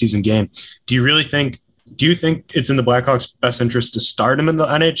regular season game. Do you think it's in the Blackhawks' best interest to start him in the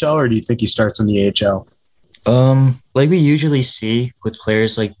NHL, or do you think he starts in the AHL? Like we usually see with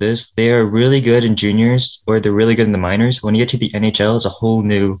players like this, they are really good in juniors or they're really good in the minors. When you get to the NHL, it's a whole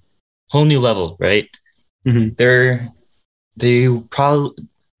new level, right? Mm-hmm. They probably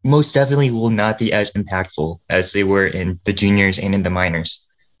most definitely will not be as impactful as they were in the juniors and in the minors.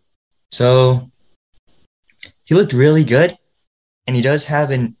 So he looked really good, and he does have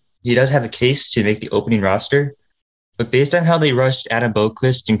a case to make the opening roster. But based on how they rushed Adam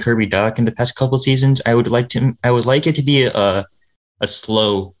Boqvist and Kirby Dach in the past couple seasons, I would like it to be a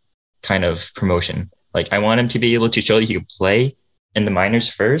slow kind of promotion. Like I want him to be able to show that he could play in the minors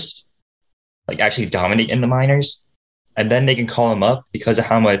first, like actually dominate in the minors, and then they can call him up because of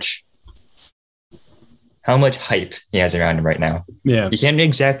how much hype he has around him right now. Yeah, you can't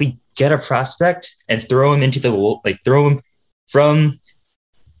exactly get a prospect and throw him throw him from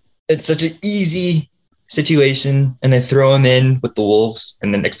it's such an easy situation and then throw him in with the Wolves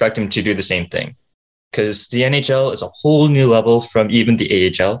and then expect him to do the same thing. Because the NHL is a whole new level from even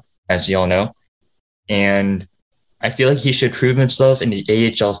the AHL, as you all know. And I feel like he should prove himself in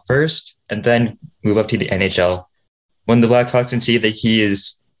the AHL first and then move up to the NHL when the Blackhawks can see that he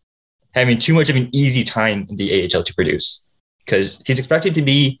is having too much of an easy time in the AHL to produce. Because he's expected to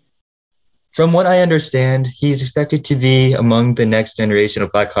be, from what I understand, he's expected to be among the next generation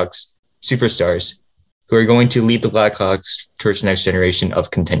of Blackhawks superstars who are going to lead the Blackhawks towards the next generation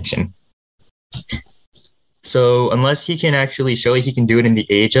of contention. So unless he can actually show he can do it in the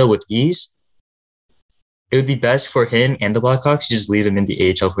AHL with ease, it would be best for him and the Blackhawks to just leave him in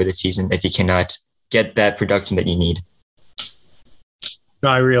the AHL for the season if he cannot get that production that you need. No,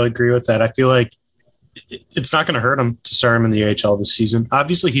 I really agree with that. I feel like it's not going to hurt him to start him in the AHL this season.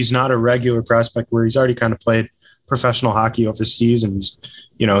 Obviously, he's not a regular prospect where he's already kind of played professional hockey overseas, and he's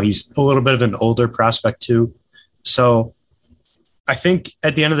a little bit of an older prospect too. So I think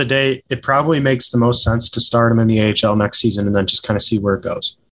at the end of the day, it probably makes the most sense to start him in the AHL next season and then just kind of see where it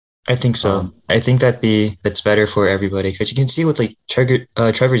goes. I think so. I think that's better for everybody, because you can see with like Trevor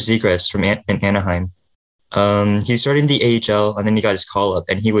Zegras from in Anaheim. He started in the AHL and then he got his call up,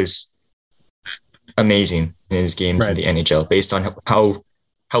 and he was amazing in his games in the NHL based on how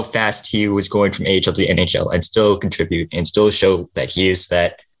fast he was going from AHL to NHL and still contribute and still show that he is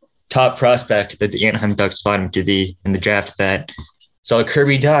that top prospect that the Anaheim Ducks thought him to be in the draft that saw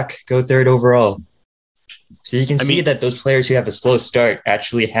Kirby Dach go third overall. So you can see that those players who have a slow start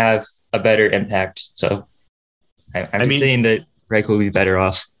actually have a better impact. So I'm just saying that Reichel will be better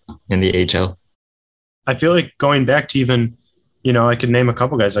off in the AHL. I feel like going back to even, I could name a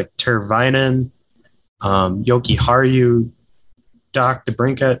couple guys like Tervainen, Yoki Haru, Doc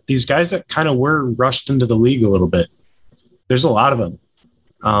DeBrincat, these guys that kind of were rushed into the league a little bit. There's a lot of them.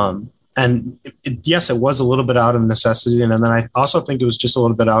 And yes, it was a little bit out of necessity. And then I also think it was just a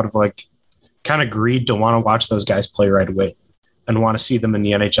little bit out of like kind of greed to want to watch those guys play right away and want to see them in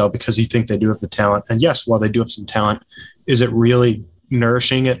the NHL because you think they do have the talent. And yes, while they do have some talent, is it really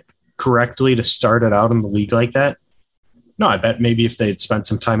nourishing it correctly to start it out in the league like that? No, I bet maybe if they had spent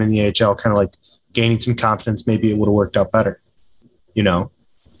some time in the AHL kind of like gaining some confidence, maybe it would have worked out better.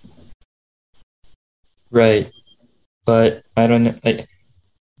 Right. But I don't know.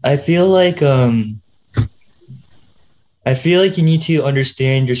 I feel like you need to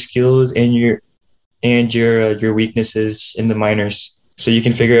understand your skills and your weaknesses in the minors, so you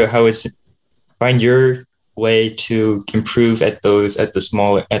can figure out find your way to improve at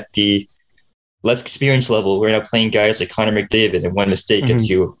the less experienced level. We're not playing guys like Connor McDavid, and one mistake gets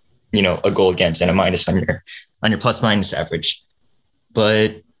you, a goal against and a minus on on your plus minus average.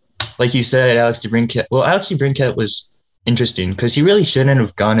 But like you said, Alex DeBrincat was interesting because he really shouldn't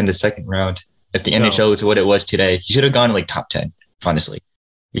have gone in the second round if the NHL was what it was today. He should have gone like top 10, honestly,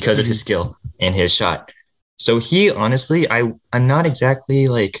 because of his skill and his shot. So he honestly, I'm not exactly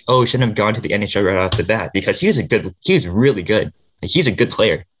like, oh, shouldn't have gone to the NHL right off the bat because he was really good. Like, he's a good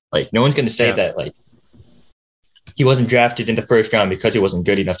player. Like, no one's going to say that like he wasn't drafted in the first round because he wasn't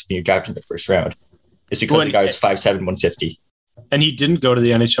good enough to be drafted in the first round. It's because the guy was 5'7", 150. And he didn't go to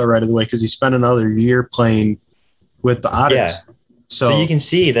the NHL right away because he spent another year playing with the Otters. Yeah. So you can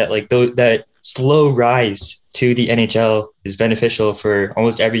see that like that slow rise to the NHL is beneficial for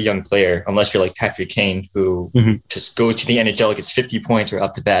almost every young player, unless you're like Patrick Kane, who just goes to the NHL, gets 50 points right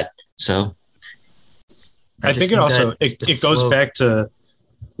off the bat. So I think it goes back to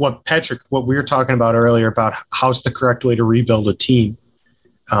what we were talking about earlier about how's the correct way to rebuild a team.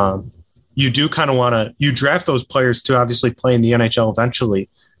 You do kind of you draft those players to obviously play in the NHL eventually,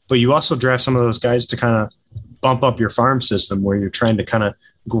 but you also draft some of those guys to kind of bump up your farm system where you're trying to kind of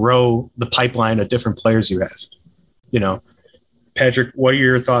grow the pipeline of different players you have. You know, Patrick, what are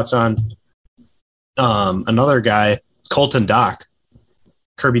your thoughts on another guy, Colton Dach,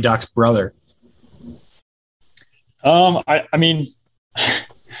 Kirby Dach's brother? I mean,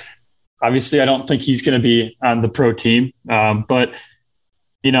 obviously I don't think he's going to be on the pro team, but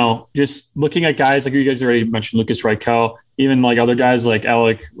you know, just looking at guys like you guys already mentioned, Lucas Reichel, even like other guys like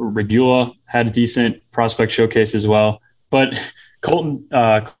Alec Regula had a decent prospect showcase as well. But Colton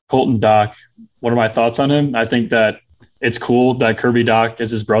Dach, what are my thoughts on him? I think that it's cool that Kirby Dach is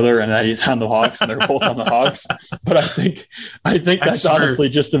his brother and that he's on the Hawks and they're both on the Hawks. But I think that's honestly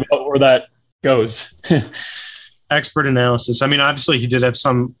just about where that goes. Expert analysis. I mean, obviously he did have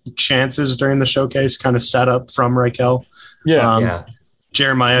some chances during the showcase kind of set up from Reichel. Yeah.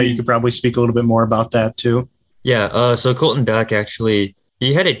 Jeremiah, you could probably speak a little bit more about that too. Yeah. So Colton Dach actually,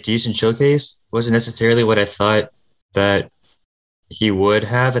 he had a decent showcase. Wasn't necessarily what I thought that he would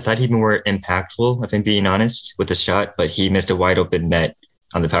have. I thought he'd be more impactful, if I'm being honest, with the shot, but he missed a wide open net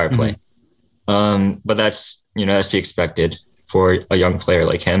on the power play. But that's to be expected for a young player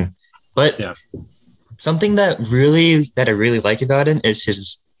like him. But something that I really like about him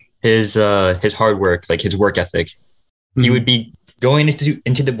is his hard work, like his work ethic. He would be going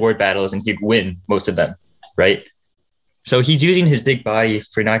into the board battles and he'd win most of them, right? So he's using his big body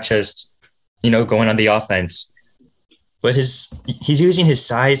for not just, going on the offense, but he's using his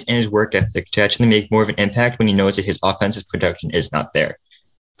size and his work ethic to actually make more of an impact when he knows that his offensive production is not there.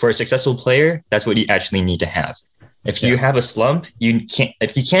 For a successful player, that's what you actually need to have. If you have a slump, if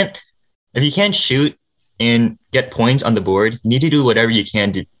you can't shoot and get points on the board, you need to do whatever you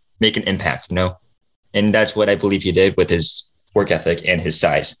can to make an impact, And that's what I believe he did with his work ethic and his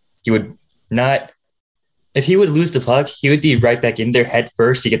size. If he would lose the puck, he would be right back in there head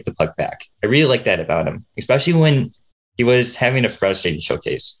first to get the puck back. I really like that about him, especially when he was having a frustrating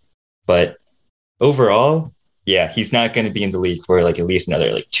showcase. But overall, he's not going to be in the league for like at least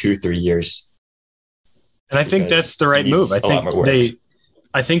another 2-3 years. And I think that's the right move.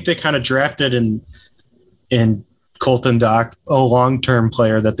 I think they kind of drafted in Colton Dach a long-term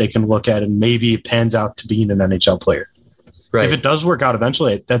player that they can look at and maybe it pans out to being an NHL player. Right. If it does work out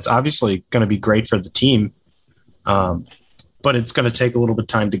eventually, that's obviously going to be great for the team. But it's going to take a little bit of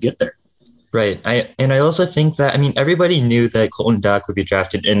time to get there. Right. I also think that, everybody knew that Colton Dach would be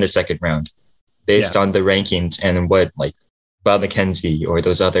drafted in the second round based on the rankings and what Bob McKenzie or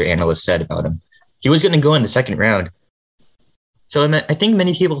those other analysts said about him. He was going to go in the second round. So I think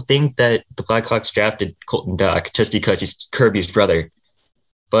many people think that the Blackhawks drafted Colton Dach just because he's Kirby's brother,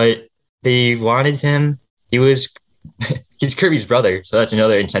 but they wanted him. He's Kirby's brother, so that's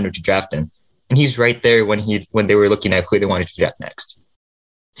another incentive to draft him. And he's right there when they were looking at who they wanted to draft next.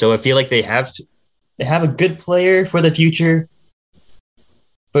 So I feel like they have a good player for the future,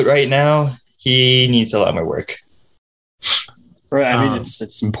 but right now he needs a lot more work. Right.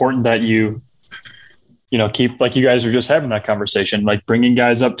 It's important that you keep, like you guys were just having that conversation, like bringing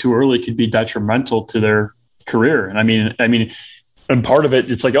guys up too early could be detrimental to their career. And and part of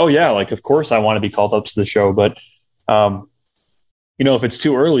it, it's like, of course I want to be called up to the show, but if it's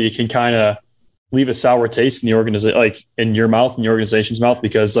too early, it can kind of leave a sour taste in the organization, like in your mouth and the organization's mouth,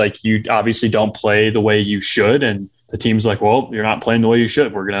 because like you obviously don't play the way you should. And the team's like, well, you're not playing the way you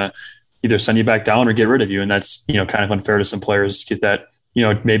should. We're going to either send you back down or get rid of you. And that's, kind of unfair to some players that,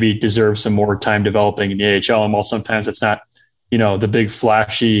 maybe deserve some more time developing in the AHL. And while sometimes it's not, the big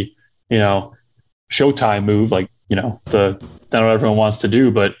flashy, Showtime move, like, that's not what everyone wants to do,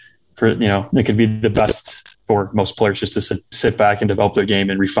 but for, it could be the best for most players just to sit back and develop their game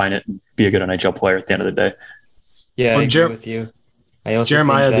and refine it and be a good NHL player at the end of the day. Yeah, Well, I agree with you. I also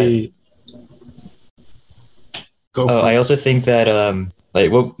Jeremiah, think that, I also think that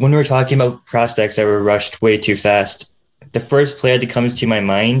when we're talking about prospects that were rushed way too fast, the first player that comes to my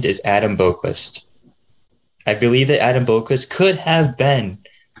mind is Adam Boquist. I believe that Adam Boquist could have been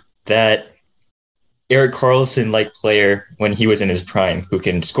that Erik Karlsson-like player when he was in his prime, who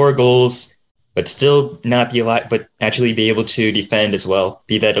can score goals, but still not be a lot, but actually be able to defend as well,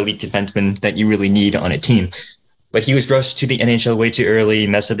 be that elite defenseman that you really need on a team. But he was rushed to the NHL way too early,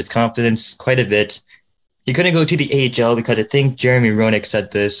 messed up his confidence quite a bit. He couldn't go to the AHL because I think Jeremy Roenick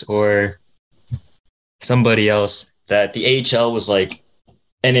said this, or somebody else, that the AHL was like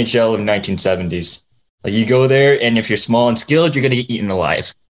NHL of 1970s. Like, you go there, and if you're small and skilled, you're going to get eaten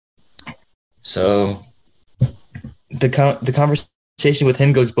alive. So the conversation with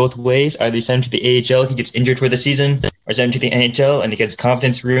him goes both ways. Either you send him to the AHL, he gets injured for the season, or send him to the NHL and he gets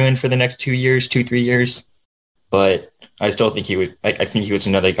confidence ruined for the next 3 years. But I still think he would. I think he was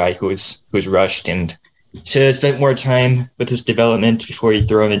another guy who was rushed and should have spent more time with his development before you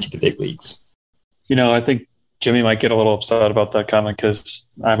throw him into the big leagues. I think Jimmy might get a little upset about that comment because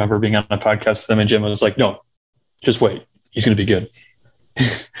I remember being on a podcast with him and Jim was like, "No, just wait. He's going to be good."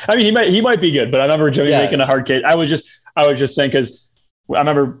 I mean, he might be good, but I remember Jimmy making a hard case. I was just saying, because I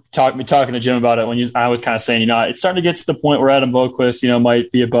remember talking to Jim about it when I was kind of saying, it's starting to get to the point where Adam Boquist,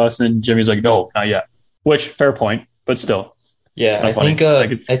 might be a bust, and Jimmy's like, "No, not yet." Which, fair point, but still. Yeah, I think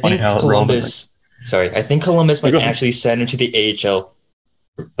Columbus. I think Columbus might actually send him to the AHL,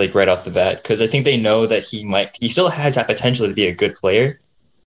 like right off the bat, because I think they know that he still has that potential to be a good player,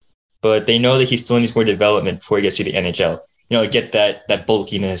 but they know that he still needs more development before he gets to the NHL. Get that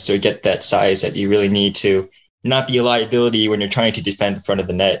bulkiness or get that size that you really need to not be a liability when you're trying to defend the front of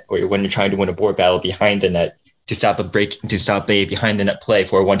the net, or when you're trying to win a board battle behind the net to stop a behind the net play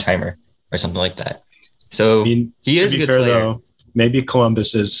for a one-timer or something like that. So he is a good player. Though, maybe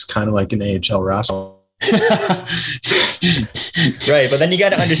Columbus is kind of like an AHL roster. Right, but then you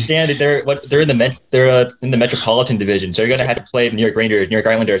got to understand that they're in the Metropolitan Division, so you're going to have to play the New York Rangers, New York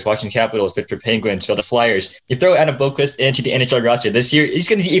Islanders, Washington Capitals, Pittsburgh Penguins, Philadelphia Flyers. You throw Adam Boquist into the NHL roster this year, he's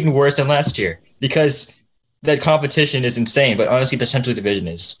going to be even worse than last year because that competition is insane. But honestly, the Central Division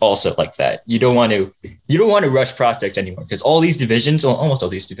is also like that. You don't want to rush prospects anymore because almost all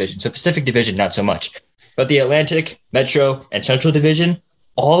these divisions, the Pacific Division not so much, but the Atlantic, Metro, and Central Division,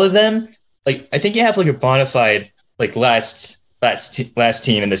 all of them. Like, I think you have like a bona fide like last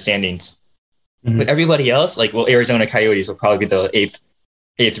team in the standings, but everybody else, Arizona Coyotes will probably be the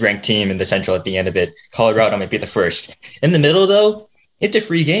eighth ranked team in the Central at the end of it. Colorado might be the first. In the middle, though, it's a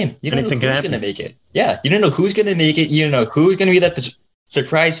free game. You don't know who's going to make it. Yeah, you don't know who's going to make it. You don't know who's going to be that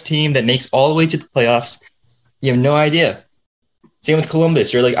surprise team that makes all the way to the playoffs. You have no idea. Same with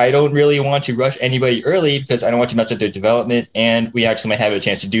Columbus. You're like, I don't really want to rush anybody early because I don't want to mess up their development, and we actually might have a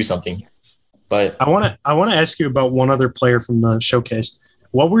chance to do something. But I want to ask you about one other player from the showcase.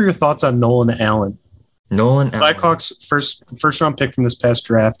 What were your thoughts on Nolan Allen? Blackhawks first round pick from this past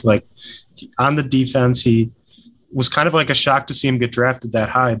draft. Like, on the defense, he was kind of like a shock to see him get drafted that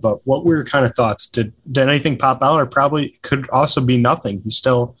high. But what were your kind of thoughts? Did anything pop out, or probably could also be nothing? He's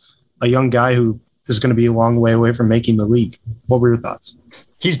still a young guy who is going to be a long way away from making the league. What were your thoughts?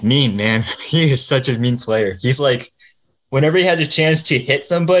 He's mean, man. He is such a mean player. He's like, whenever he has a chance to hit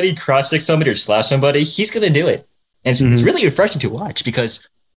somebody, cross-check somebody, or slash somebody, he's going to do it. And it's really refreshing to watch because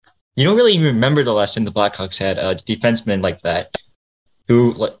you don't really remember the last time the Blackhawks had a defenseman like that,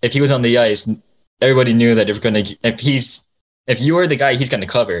 who, if he was on the ice, everybody knew that if you are the guy he's going to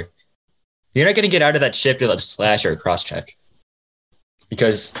cover, you're not going to get out of that shift with a slash or a cross-check.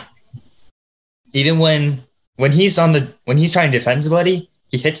 Because even when he's trying to defend somebody,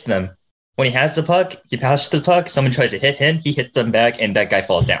 he hits them. When he has the puck, he passes the puck, someone tries to hit him, he hits them back, and that guy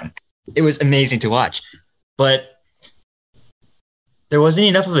falls down. It was amazing to watch. But there wasn't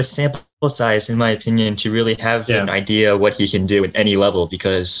enough of a sample size, in my opinion, to really have an idea what he can do at any level,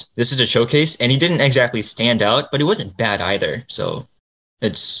 because this is a showcase, and he didn't exactly stand out, but he wasn't bad either. So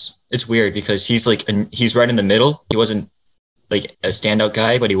it's weird because he's right in the middle. He wasn't like a standout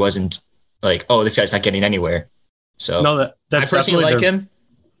guy, but he wasn't like, oh, this guy's not getting anywhere. So no, that's I personally like him,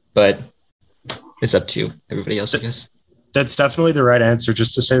 but it's up to everybody else, I guess. That's definitely the right answer,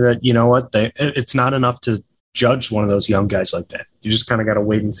 just to say that, you know what, it's not enough to judge one of those young guys like that. You just kind of got to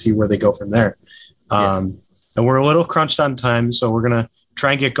wait and see where they go from there. And we're a little crunched on time, so we're going to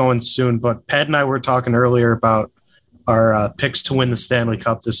try and get going soon. But Pat and I were talking earlier about our picks to win the Stanley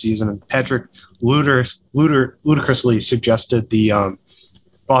Cup this season, and Patrick ludicrously suggested the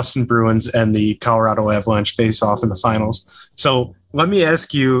Boston Bruins and the Colorado Avalanche face off in the finals. So let me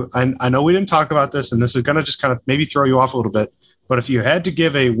ask you, I know we didn't talk about this, and this is going to just kind of maybe throw you off a little bit, but if you had to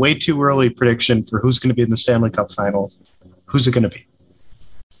give a way too early prediction for who's going to be in the Stanley Cup final, who's it going to be?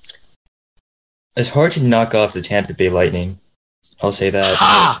 It's hard to knock off the Tampa Bay Lightning. I'll say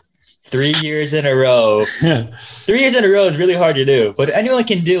that. 3 years in a row. 3 years in a row is really hard to do, but anyone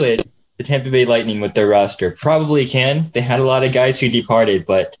can do it. The Tampa Bay Lightning with their roster probably can. They had a lot of guys who departed,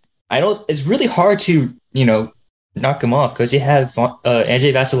 but it's really hard to, knock them off because you have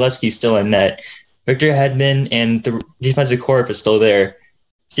Andrei Vasilevsky still in net. Victor Hedman and the defensive corps is still there.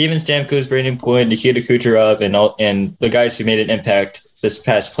 Steven Stamkos, Brandon Point, Nikita Kucherov, and the guys who made an impact this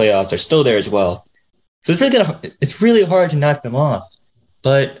past playoffs are still there as well. So it's really hard to knock them off.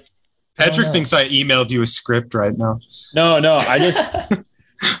 But Patrick thinks I emailed you a script right now. No, I just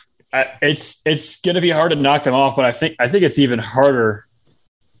it's going to be hard to knock them off, but I think it's even harder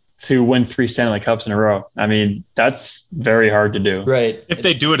to win 3 Stanley Cups in a row. I mean, that's very hard to do. Right. If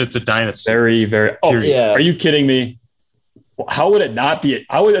they do it, it's a dynasty. Very, very. Oh, yeah. Are you kidding me? How would it not be?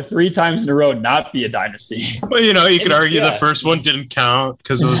 How would it 3 times in a row not be a dynasty? Well, you could argue the first one didn't count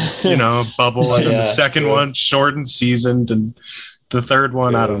because it was, bubble. And then the second one shortened, seasoned, and the third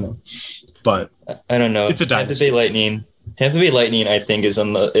one, I don't know. But I don't know. It's a dynasty. Tampa Bay Lightning, I think, is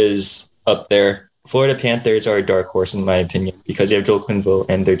up there. Florida Panthers are a dark horse, in my opinion, because they have Joel Quenneville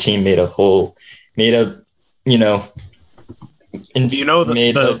and their team made impact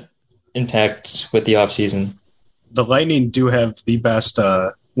with the offseason. The Lightning do have the best,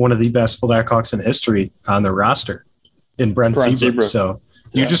 one of the best Blackhawks in history on their roster in Brent Seabrook. So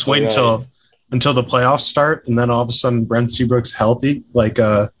you just wait until the playoffs start, and then all of a sudden Brent Seabrook's healthy. Like,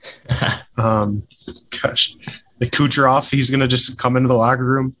 the Kucherov, he's going to just come into the locker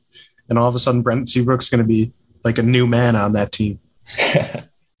room, and all of a sudden Brent Seabrook's going to be like a new man on that team.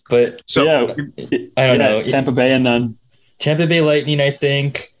 But I don't know. Tampa Bay and then Tampa Bay Lightning, I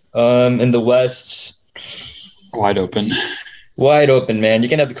think, in the West. Wide open, man. You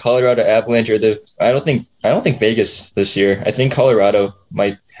can have the Colorado Avalanche or I don't think Vegas this year. I think Colorado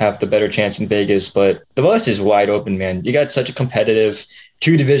might have the better chance in Vegas, but the West is wide open, man. You got such a competitive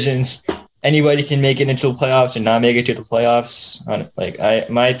 2 divisions. Anybody can make it into the playoffs or not make it to the playoffs.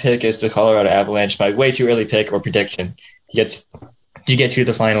 My pick is the Colorado Avalanche. My way too early pick or prediction. You get to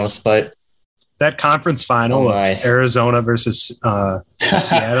the finals, but that conference final of Arizona versus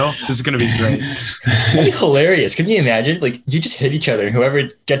Seattle is going to be great. That'd be hilarious. Can you imagine? Like, you just hit each other, and whoever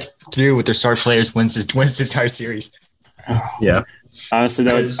gets through with their star players wins the entire series. Yeah. Honestly,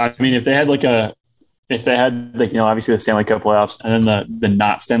 if they had obviously the Stanley Cup playoffs and then the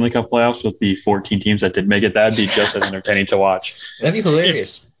not Stanley Cup playoffs with the 14 teams that did make it, that'd be just as entertaining to watch. That'd be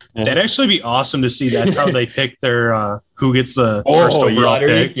hilarious. That'd actually be awesome to see. That's how they pick their who gets the first overall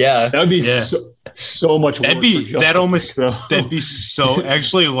pick. Yeah, that would be so much. That'd be so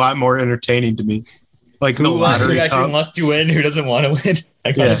actually a lot more entertaining to me. Like the lottery, who actually wants to win, who doesn't want to win,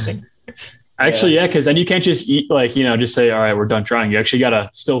 that kind of thing. Actually, because then you can't just eat just say, all right, we're done trying. You actually got to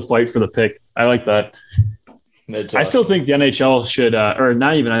still fight for the pick. I like that. That's awesome. I still think the NHL should, or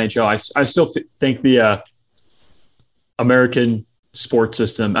not even NHL. I still think the American sports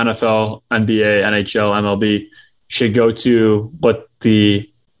system, NFL, NBA, NHL, MLB, should go to what the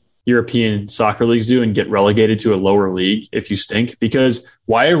European soccer leagues do and get relegated to a lower league if you stink. Because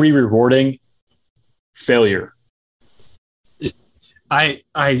why are we rewarding failure? I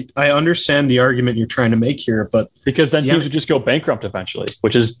understand the argument you're trying to make here, but because then teams would just go bankrupt eventually,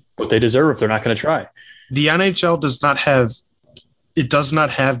 which is what they deserve if they're not going to try. The NHL does not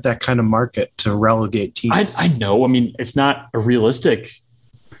have that kind of market to relegate teams. I know. I mean, it's not a realistic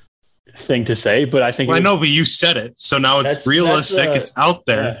thing to say, but I think I know, but you said it, so now it's realistic. It's out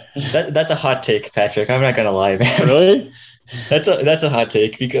there. That's a hot take, Patrick. I'm not gonna lie, man. Really? That's a hot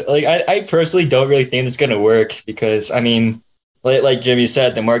take because I personally don't really think it's gonna work because I mean, like Jimmy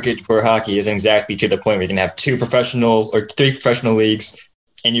said, the market for hockey isn't exactly to the point where you can have 2 professional or 3 professional leagues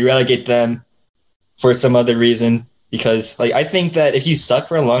and you relegate them for some other reason. Because I think that if you suck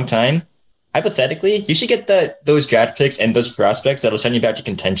for a long time, hypothetically, you should get those draft picks and those prospects that'll send you back to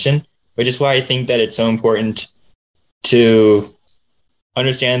contention, which is why I think that it's so important to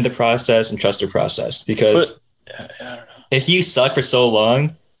understand the process and trust the process. Because I don't know. If you suck for so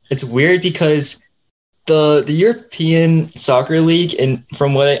long, it's weird because the European Soccer League, and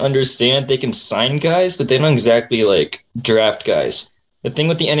from what I understand, they can sign guys, but they don't exactly draft guys. The thing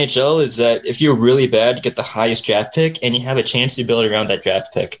with the NHL is that if you're really bad, you get the highest draft pick and you have a chance to build around that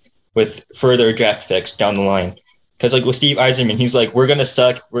draft pick with further draft picks down the line. Because with Steve Yzerman, he's like, we're going to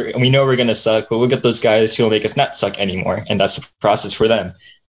suck. We know we're going to suck, but we'll get those guys who will make us not suck anymore. And that's the process for them.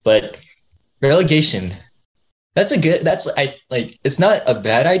 But relegation, it's not a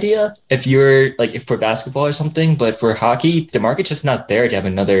bad idea if you're like if for basketball or something, but for hockey, the market's just not there to have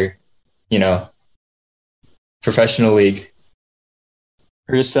another, professional league.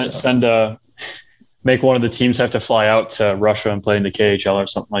 Or just make one of the teams have to fly out to Russia and play in the KHL or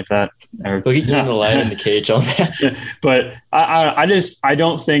something like that. Look at you alive in the KHL, man. But I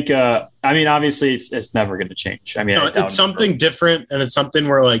don't think. Obviously, it's never going to change. It's something different, and it's something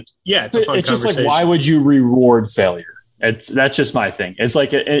where, like, yeah, it's a fun conversation. Just like, why would you reward failure? That's just my thing. It's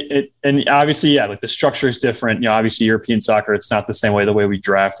like and obviously, yeah, like the structure is different. Obviously, European soccer, it's not the way we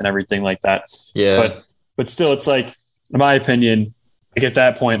draft and everything like that. Yeah, but still, it's like, in my opinion, like at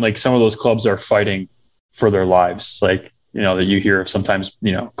that point, like some of those clubs are fighting for their lives, like, that you hear of sometimes,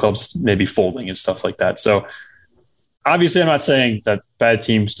 clubs maybe folding and stuff like that. So obviously I'm not saying that bad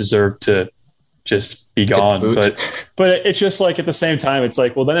teams deserve to just be gone, but it's just like, at the same time, it's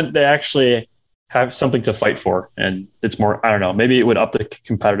like, well, then they actually have something to fight for. And it's more, I don't know, maybe it would up the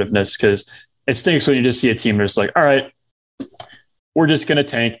competitiveness, because it stinks when you just see a team that's like, all right, we're just going to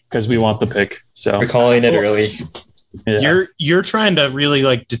tank because we want the pick. So we're calling it early. Yeah. You're trying to really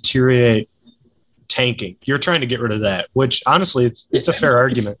like deteriorate tanking. You're trying to get rid of that, which honestly, it's a fair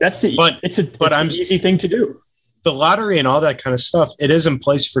argument. It's an easy thing to do. The lottery and all that kind of stuff, it is in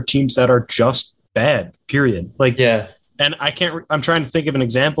place for teams that are just bad, period. Like, yeah. And I'm trying to think of an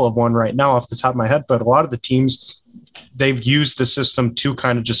example of one right now off the top of my head, but a lot of the teams, they've used the system to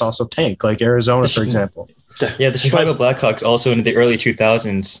kind of just also tank, like Arizona, for example. Yeah. The Chicago Blackhawks also in the early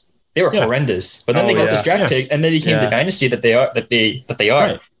 2000s, they were horrendous, but then they got those draft picks, and they became the dynasty that they are,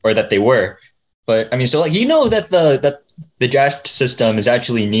 or that they were. But I mean, so like, that the draft system is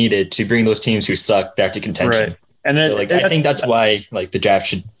actually needed to bring those teams who suck back to contention. Right. And then, so like, I think that's why like the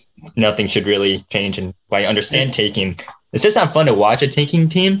draft nothing should really change, and why I understand taking. It's just not fun to watch a tanking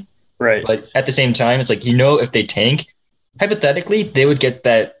team, right? But at the same time, it's like, if they tank, hypothetically, they would get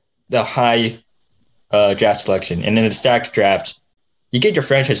the high draft selection, and in a stacked draft, you get your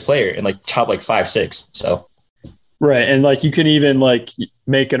franchise player in like top like 5-6. So right, and like you can even like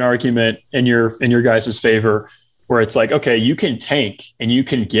make an argument in your guys' favor where it's like, okay, you can tank and you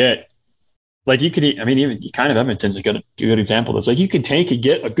can get like even kind of Edmonton's a good example. It's like you can tank and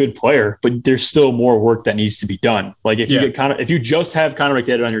get a good player, but there's still more work that needs to be done. Like if you just have Connor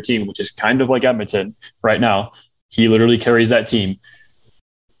McDavid on your team, which is kind of like Edmonton right now, he literally carries that team.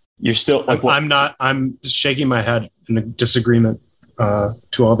 You're still like, I'm shaking my head in disagreement to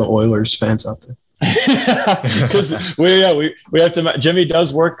all the Oilers fans out there. Because we have to. Jimmy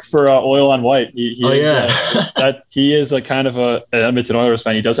does work for Oil on White. He is a kind of an Edmonton Oilers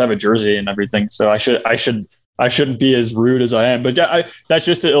fan. He does have a jersey and everything. So I shouldn't be as rude as I am. But that's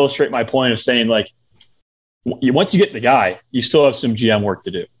just to illustrate my point of saying, like, once you get the guy, you still have some GM work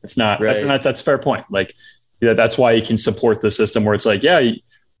to do. It's not right. That's a fair point. Like, that's why you can support the system where it's like,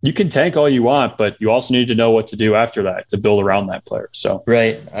 you can tank all you want, but you also need to know what to do after that to build around that player. So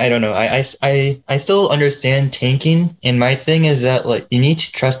right, I don't know. I still understand tanking, and my thing is that like you need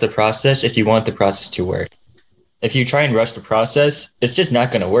to trust the process if you want the process to work. If you try and rush the process, it's just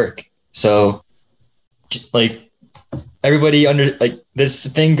not going to work. So, like everybody under like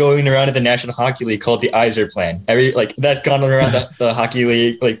this thing going around in the National Hockey League called the Yzer Plan. That's gone around the hockey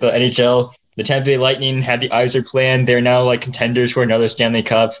league, like the NHL. The Tampa Bay Lightning had the Yzer Plan. They're now like contenders for another Stanley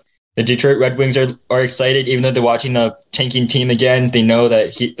Cup. The Detroit Red Wings are excited, even though they're watching the tanking team again. They know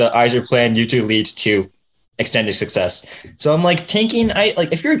that the Yzer Plan usually leads to extended success. So I'm like, tanking.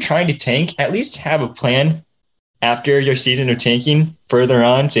 If you're trying to tank, at least have a plan after your season of tanking further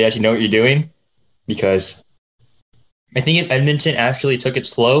on, so you actually know what you're doing. Because I think if Edmonton actually took it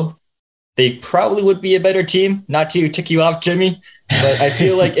slow, they probably would be a better team. Not to tick you off, Jimmy, but I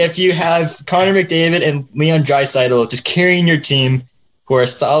feel like if you have Connor McDavid and Leon Draisaitl just carrying your team for a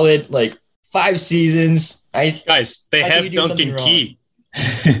solid 5 seasons, they have Duncan Keith.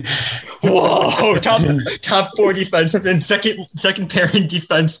 Whoa, top 4 defenseman, second pairing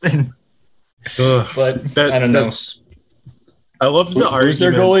defenseman. But I don't know. I love the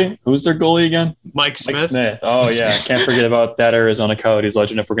argument. Who's their goalie again? Mike Smith. Oh, yeah. Can't forget about that Arizona Coyotes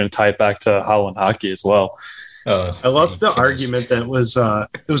legend if we're going to tie it back to Holland hockey as well. I love the argument that was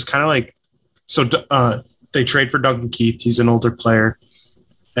it was kind of like, so they trade for Duncan Keith. He's an older player.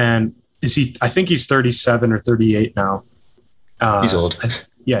 And I think he's 37 or 38 now. He's old.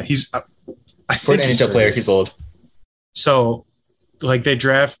 He's I for think an NHL player, he's old. So they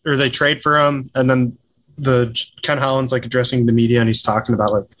trade for him, and then Ken Holland's addressing the media, and he's talking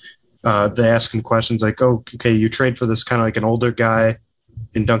about they ask him questions like, oh, okay, you trade for this kind of an older guy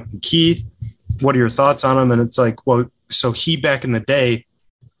in Duncan Keith. What are your thoughts on him? And it's like, well, so he back in the day,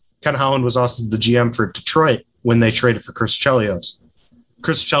 Ken Holland was also the GM for Detroit, when they traded for Chris Chelios.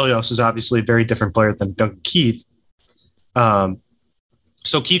 Chris Chelios is obviously a very different player than Duncan Keith.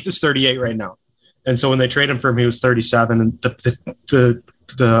 So Keith is 38 right now. And so when they traded him for him, he was 37. And the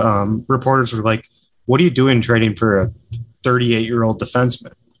reporters were like, what are you doing trading for a 38-year-old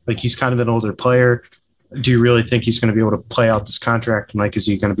defenseman? Like, he's kind of an older player. Do you really think he's going to be able to play out this contract? And like, is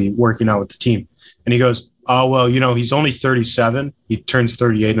he going to be working out with the team? And he goes, oh, well, he's only 37. He turns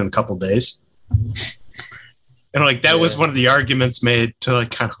 38 in a couple of days. And like, that was one of the arguments made to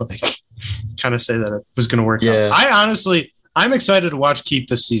like kind of say that it was going to work out. I'm excited to watch Keith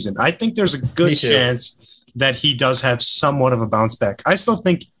this season. I think there's a good chance that he does have somewhat of a bounce back. I still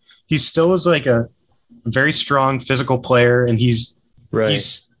think he still is like a very strong physical player, and he's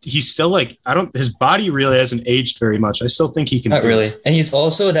still like, his body really hasn't aged very much. I still think he can. Not really. And he's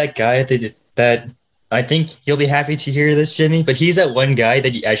also that guy that I think you'll be happy to hear this, Jimmy, but he's that one guy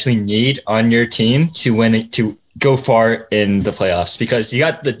that you actually need on your team to win, to go far in the playoffs, because you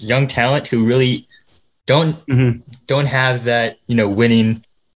got the young talent who really don't have that, winning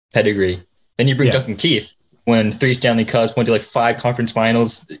pedigree. Then you bring Duncan Keith, won 3 Stanley Cups, went to like 5 conference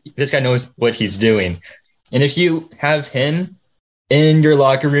finals. This guy knows what he's doing. And if you have him in your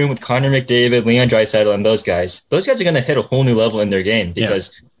locker room with Connor McDavid, Leon Draisaitl, and those guys are going to hit a whole new level in their game,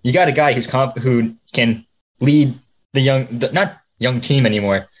 because you got a guy who can lead not young team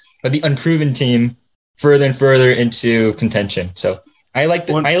anymore, but the unproven team further and further into contention. So I like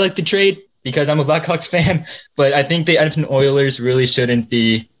the trade because I'm a Blackhawks fan, but I think the Edmonton Oilers really shouldn't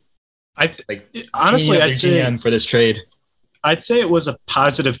be honestly, I'd say GM for this trade. I'd say it was a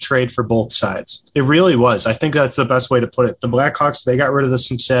positive trade for both sides. It really was. I think that's the best way to put it. The Blackhawks, they got rid of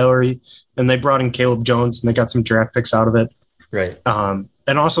some salary, and they brought in Caleb Jones, and they got some draft picks out of it. Right.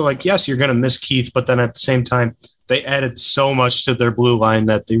 And also, like, yes, you're going to miss Keith, but then at the same time, they added so much to their blue line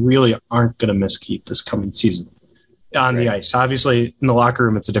that they really aren't going to miss Keith this coming season on the ice. Obviously, in the locker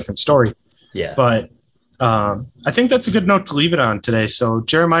room, it's a different story. Yeah. But I think that's a good note to leave it on today. So,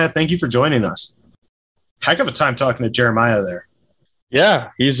 Jeremiah, thank you for joining us. Heck of a time talking to Jeremiah there. Yeah,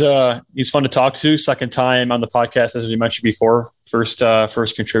 he's fun to talk to. Second time on the podcast, as we mentioned before. First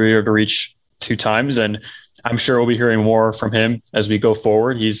contributor to reach 2 times, and I'm sure we'll be hearing more from him as we go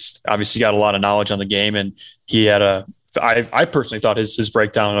forward. He's obviously got a lot of knowledge on the game, and he had I personally thought his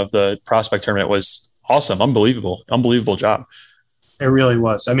breakdown of the prospect tournament was awesome, unbelievable job. It really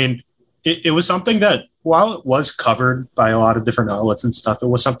was. I mean, it was something that, while it was covered by a lot of different outlets and stuff, it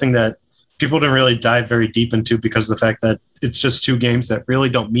was something that people didn't really dive very deep into because of the fact that it's just 2 games that really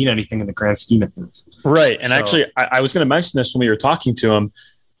don't mean anything in the grand scheme of things. Right. And actually, I was going to mention this when we were talking to him.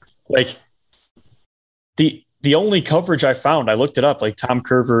 Like, the only coverage I found, I looked it up, like Tom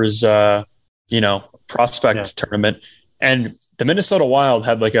Curver's, prospect tournament, and the Minnesota Wild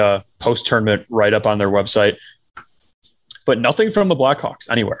had like a post-tournament write-up on their website, but nothing from the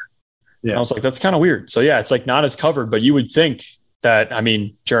Blackhawks anywhere. Yeah. And I was like, that's kind of weird. So yeah, it's like not as covered, but you would think that, I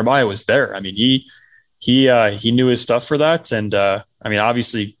mean, Jeremiah was there. I mean, he knew his stuff for that. And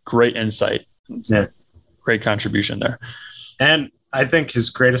obviously great insight. Yeah. Great contribution there. And I think his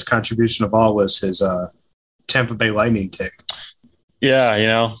greatest contribution of all was his Tampa Bay Lightning take. Yeah. It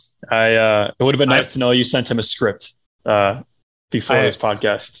would have been nice to know you sent him a script before this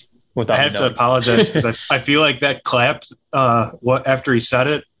podcast. I have to apologize because I feel like that clapped after he said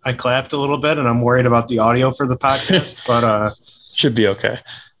it. I clapped a little bit, and I'm worried about the audio for the podcast, but should be okay.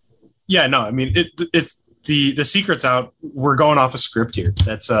 Yeah, no, I mean it's the secret's out. We're going off a script here.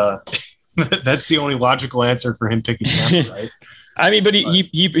 That's that's the only logical answer for him picking Tampa, right? I mean, but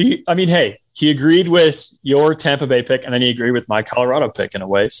he agreed with your Tampa Bay pick, and then he agreed with my Colorado pick in a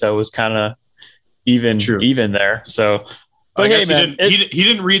way. So it was kind of even there. So. But hey, man, he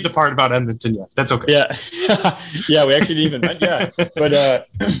didn't read the part about Edmonton yet. That's okay. Yeah. Yeah. We actually didn't even, yeah. But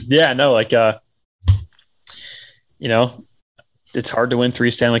it's hard to win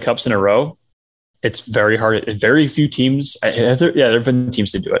 3 Stanley Cups in a row. It's very hard. Very few teams. There have been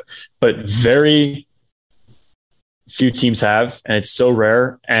teams that do it, but very few teams have, and it's so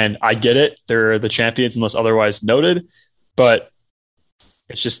rare. And I get it. They're the champions unless otherwise noted, but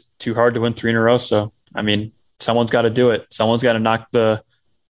it's just too hard to win 3 in a row. So, I mean, someone's got to do it. Someone's got to knock the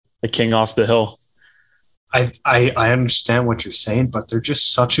king off the hill. I understand what you're saying, but they're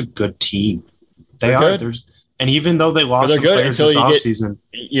just such a good team. They are. And even though they lost some players this offseason,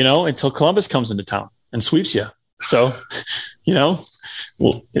 until Columbus comes into town and sweeps you. So,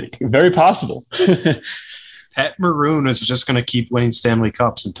 very possible. Pat Maroon is just going to keep winning Stanley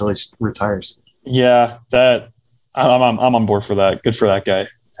Cups until he retires. Yeah, I'm on board for that. Good for that guy.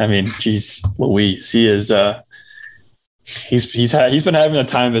 I mean, geez, Louise, he is. He's been having the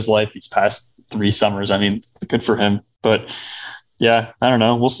time of his life these past 3 summers. I mean, good for him. But yeah, I don't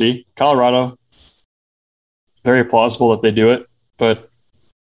know. We'll see. Colorado, very plausible that they do it. But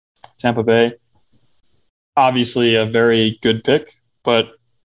Tampa Bay, obviously a very good pick. But,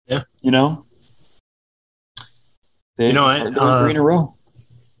 yeah, they 3 in a row.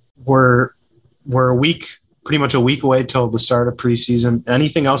 We're pretty much a week away till the start of preseason.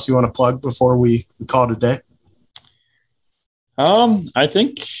 Anything else you want to plug before we call it a day? I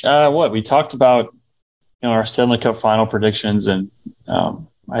think we talked about, our Stanley Cup final predictions, and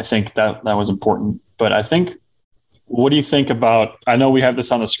I think that was important. But I think, what do you think about? I know we have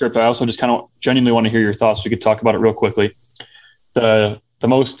this on the script. I also just kind of genuinely want to hear your thoughts. We could talk about it real quickly. The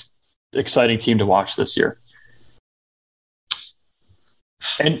most exciting team to watch this year,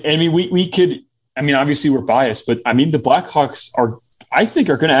 and I mean we could. I mean, obviously we're biased, but I mean the Blackhawks are going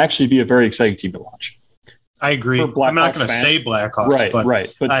to actually be a very exciting team to watch. I agree. I'm not going to say Blackhawks, right.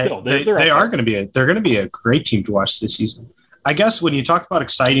 But still, they're going to be a great team to watch this season. I guess when you talk about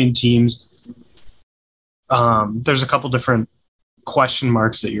exciting teams, there's a couple different question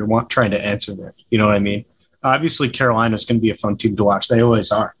marks that you're trying to answer there. You know what I mean? Obviously, Carolina is going to be a fun team to watch. They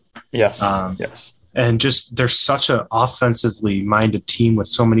always are. Yes. Yes. And just they're such an offensively minded team with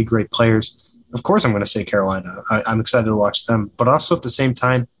so many great players. Of course, I'm going to say Carolina. I'm excited to watch them, but also at the same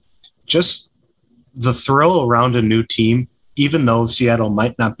time, just the thrill around a new team, even though Seattle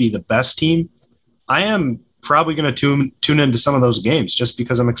might not be the best team, I am probably going to tune into some of those games just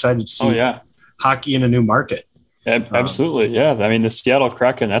because I'm excited to see hockey in a new market. Absolutely. Yeah. I mean, the Seattle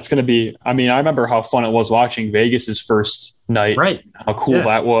Kraken, that's going to be, I mean, I remember how fun it was watching Vegas's first night, right? How cool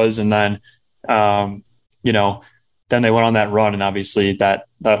that was. And then, then they went on that run, and obviously that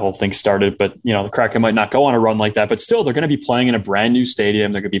whole thing started, but the Kraken might not go on a run like that, but still they're going to be playing in a brand new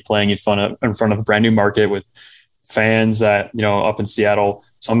stadium. They're going to be playing in front of a brand new market with fans that, up in Seattle,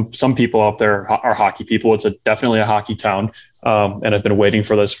 some people out there are hockey people. It's definitely a hockey town. And I've been waiting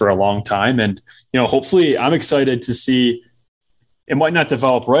for this for a long time. And, hopefully I'm excited to see, it might not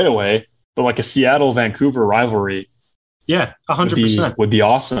develop right away, but like a Seattle Vancouver rivalry. Yeah. 100% would be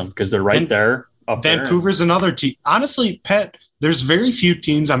awesome because they're right there. Vancouver's another team. Honestly, Pat, there's very few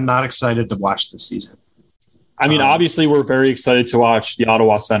teams I'm not excited to watch this season. I mean, obviously, we're very excited to watch the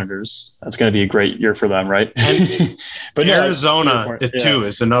Ottawa Senators. That's going to be a great year for them, right? But Arizona, too,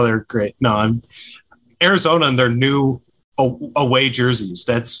 is another great. Arizona and their new away jerseys.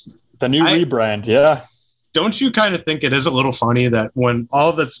 That's the new rebrand. Yeah. Don't you kind of think it is a little funny that when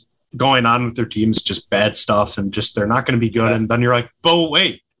all that's going on with their team is just bad stuff and just they're not going to be good, and then you're like, but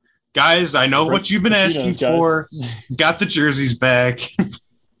wait. Guys, I know what you've been asking for. Got the jerseys back,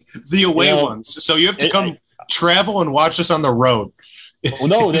 the away ones. So you have to travel and watch us on the road. Well,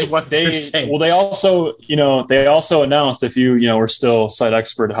 no, they're saying. Well, they also announced, if you were still site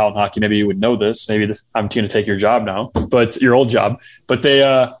expert at Howland Hockey, maybe you would know this. Maybe I'm going to take your job now, but your old job. But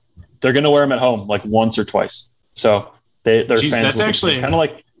they're going to wear them at home like once or twice. So their fans. That's actually kind of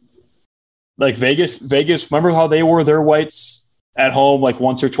like Vegas. Vegas. Remember how they wore their whites at home like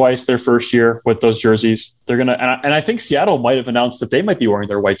once or twice their first year with those jerseys? They're going to, and I think Seattle might have announced that they might be wearing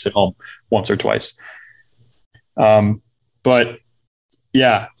their whites at home once or twice. But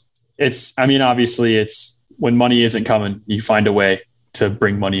yeah, obviously it's when money isn't coming, you find a way to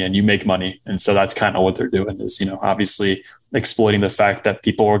bring money in, you make money. And so that's kind of what they're doing is, obviously exploiting the fact that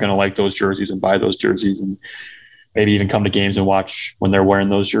people are going to like those jerseys and buy those jerseys and maybe even come to games and watch when they're wearing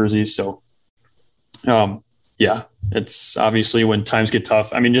those jerseys. So, yeah, it's obviously when times get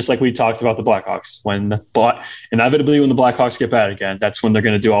tough. I mean, just like we talked about the Blackhawks, inevitably when the Blackhawks get bad again, that's when they're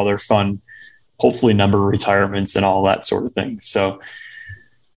going to do all their fun, hopefully number retirements and all that sort of thing. So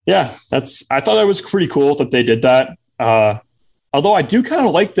yeah, I thought that was pretty cool that they did that. Although I do kind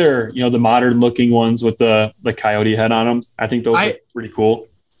of like their, the modern looking ones with the coyote head on them. I think those are pretty cool.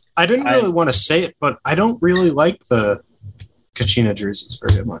 I didn't really want to say it, but I don't really like the Kachina jerseys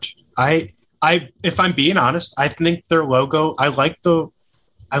very much. If I'm being honest, I think their logo, I like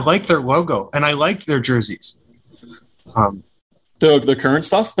their logo and I like their jerseys. The current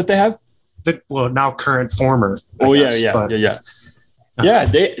stuff that they have? Now current, former. Yeah.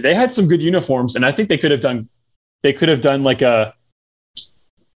 They had some good uniforms, and I think they could have done like the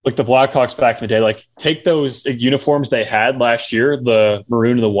Blackhawks back in the day, like take those uniforms they had last year, the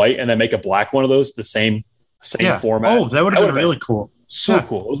maroon and the white, and then make a black one of those, the same format. Oh, that would have been really cool. So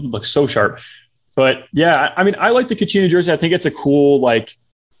cool. Those would look so sharp. But yeah, I mean, I like the Kachina jersey. I think it's a cool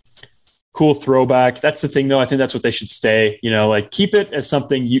throwback. That's the thing, though. I think that's what they should stay. Keep it as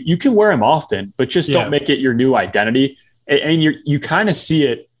something you can wear them often, but just don't make it your new identity. And you kind of see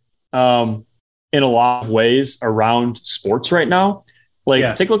it in a lot of ways around sports right now. Like,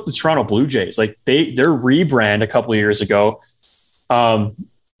 Yeah. take a look at the Toronto Blue Jays. Like, their rebrand a couple of years ago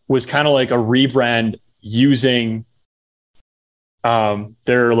was kind of like a rebrand using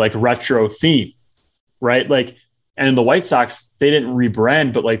their like retro theme, right? Like, and the White Sox, they didn't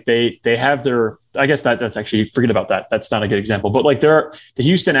rebrand, but like they have their, I guess that's actually, forget about that. That's not a good example, but like the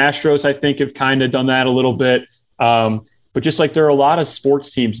Houston Astros, I think, have kind of done that a little bit. But just like there are a lot of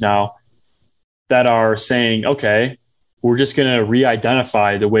sports teams now that are saying, okay, we're just going to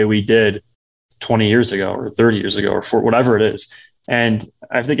re-identify the way we did 20 years ago or 30 years ago or for whatever it is. And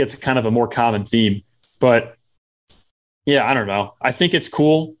I think it's kind of a more common theme, but yeah, I don't know. I think it's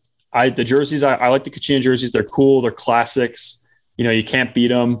cool. The jerseys, I like the Kachina jerseys. They're cool. They're classics. You know, you can't beat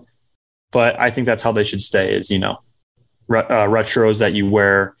them, but I think that's how they should stay is, you know, retros that you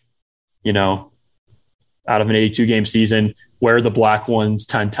wear, you know, out of an 82 game season, wear the black ones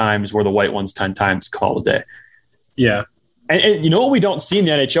 10 times, wear the white ones 10 times, call it a day. Yeah. And you know what we don't see in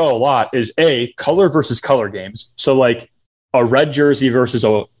the NHL a lot is color versus color games. So like a red jersey versus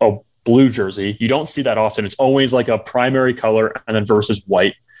a blue jersey. You don't see that often. It's always like a primary color and then versus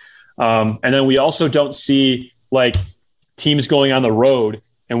white. And then we also don't see like teams going on the road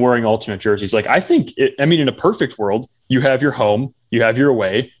and wearing alternate jerseys. Like I think, in a perfect world, you have your home, you have your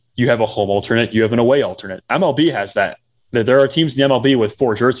away, you have a home alternate, you have an away alternate. MLB has that. There are teams in the MLB with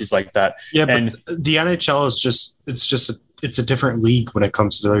 4 jerseys like that. Yeah, and but the NHL is it's a different league when it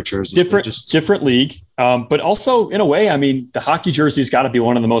comes to their jerseys. Different league. But also in a way, I mean, the hockey jersey's got to be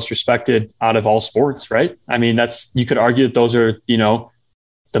one of the most respected out of all sports, right? I mean, you could argue that those are, you know,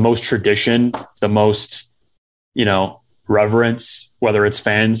 the most tradition, the most, you know, reverence, whether it's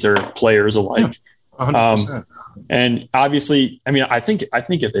fans or players alike. Yeah, 100%. And obviously, I mean, I think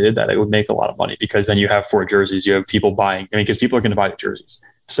if they did that, it would make a lot of money because then you have 4 jerseys, you have people buying, because people are going to buy the jerseys.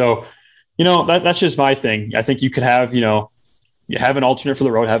 So, you know, that's just my thing. I think you could have, you know, you have an alternate for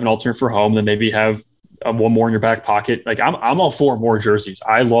the road, have an alternate for home, then maybe have one more in your back pocket. Like I'm all for more jerseys.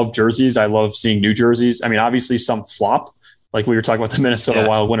 I love jerseys. I love seeing new jerseys. I mean, obviously some flop, like we were talking about the Minnesota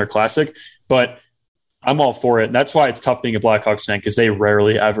Wild Winter Classic, but I'm all for it. And that's why it's tough being a Blackhawks fan because they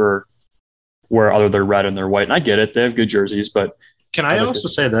rarely ever wear other their red and their white. And I get it. They have good jerseys, but can I also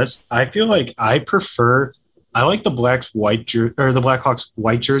say this? I feel like I like the the Blackhawks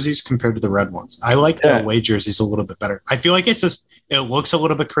white jerseys compared to the red ones. I like the away jerseys a little bit better. I feel like it looks a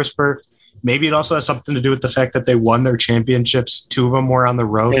little bit crisper. Maybe it also has something to do with the fact that they won their championships. 2 of them were on the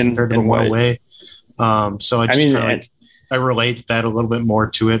road compared to the one away. So I relate that a little bit more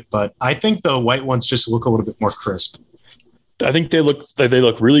to it, but I think the white ones just look a little bit more crisp. I think they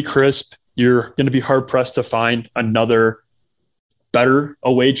look really crisp. You're going to be hard pressed to find another better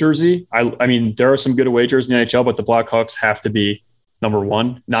away jersey. I mean, there are some good away jerseys in the NHL, but the Blackhawks have to be number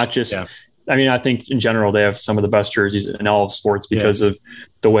one, not just, I mean, I think in general, they have some of the best jerseys in all of sports because of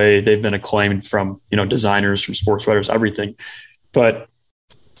the way they've been acclaimed from, you know, designers, from sports writers, everything. But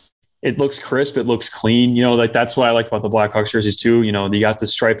it looks crisp. It looks clean. You know, like that's what I like about the Blackhawks jerseys too. You know, you got the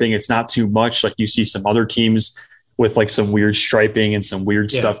striping. It's not too much. Like you see some other teams with like some weird striping and some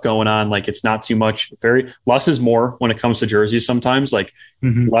weird stuff going on. Like it's not too much. Less is more when it comes to jerseys. Sometimes like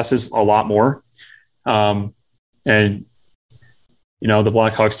less is a lot more. And you know, the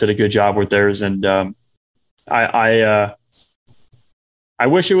Blackhawks did a good job with theirs. And I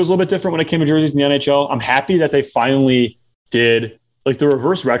wish it was a little bit different when it came to jerseys in the NHL. I'm happy that they finally did. Like the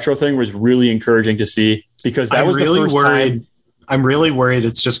reverse retro thing was really encouraging to see because that was really the first time. I'm really worried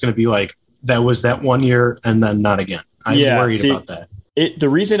it's just going to be like, that was that 1 year and then not again. I'm worried about that. The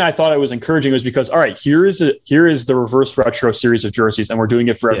reason I thought it was encouraging was because, all right, here is the reverse retro series of jerseys, and we're doing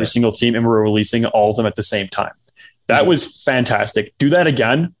it for every single team, and we're releasing all of them at the same time. That was fantastic. Do that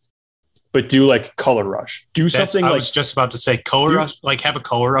again, but do like Color Rush. Something like I was just about to say Color Rush, like have a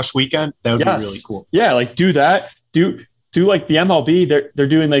Color Rush weekend. That would be really cool. Yeah, like do that. Do like the MLB. They're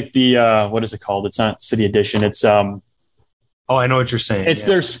doing like the what is it called? It's not City Edition. It's Oh, I know what you're saying. It's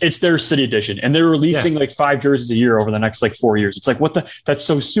their City Edition, and they're releasing like 5 jerseys a year over the next like 4 years. It's like that's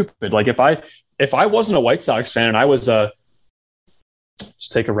so stupid. Like if I wasn't a White Sox fan and I was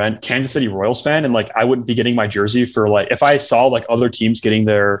just take a rent Kansas City Royals fan, and like I wouldn't be getting my jersey for like if I saw like other teams getting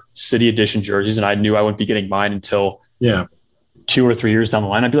their City Edition jerseys and I knew I wouldn't be getting mine until 2 or 3 years down the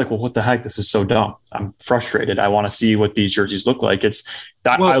line, I'd be like, well, what the heck? This is so dumb. I'm frustrated. I want to see what these jerseys look like.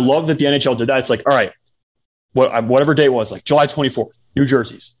 I love that the NHL did that. It's like, all right. Whatever day it was, like July 24th, New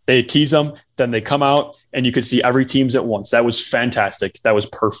Jerseys. They tease them, then they come out, and you could see every team's at once. That was fantastic. That was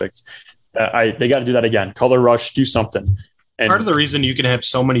perfect. They got to do that again. Color Rush, do something. And part of the reason you can have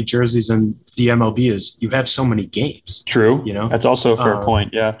so many jerseys in the MLB is you have so many games. True. You know, that's also a fair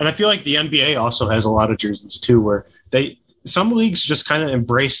point. Yeah. And I feel like the NBA also has a lot of jerseys too, where they some leagues just kind of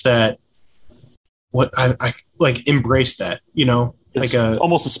embrace that. What I like embrace that, you know, It's like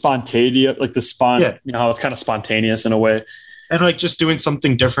almost a spontaneity, like Yeah. you know, it's kind of spontaneous in a way. and like just doing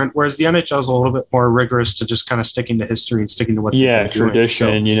something different. Whereas the NHL is a little bit more rigorous to just kind of sticking to history and sticking to what they've been doing. Tradition,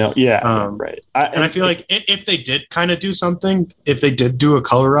 So, you know, right. and I feel like if they did kind of do something, if they did do a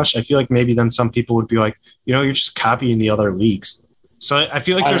color rush, I feel like maybe then some people would be like, you know, you're just copying the other leagues. So I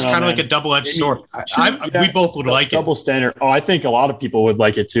feel like there's kind of like a double-edged sword. We both would like it. Double standard. Oh, I think a lot of people would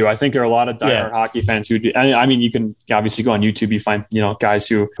like it too. I think there are a lot of diehard hockey fans who do. I mean, you can obviously go on YouTube, you find, you know, guys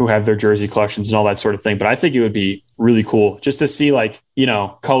who have their jersey collections and all that sort of thing. But I think it would be really cool just to see, like, you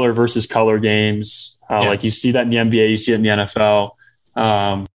know, color versus color games. Like you see that in the NBA, you see it in the NFL.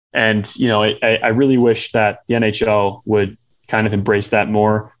 And, you know, I really wish that the NHL would kind of embrace that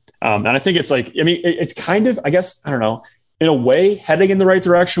more. And I think it's like, I mean, it's kind of, I guess, I don't know, in a way heading in the right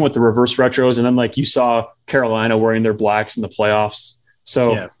direction with the reverse retros. And then like you saw Carolina wearing their blacks in the playoffs.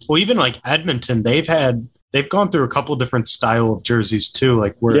 So, well, even like Edmonton, they've gone through a couple different style of jerseys too.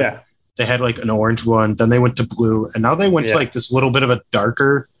 Like where they had like an orange one, then they went to blue, and now they went to like this little bit of a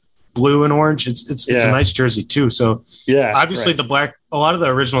darker blue and orange. It's a nice jersey too. So obviously a lot of the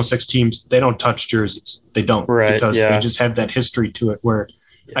original 6 teams, they don't touch jerseys. They don't because they just have that history to it where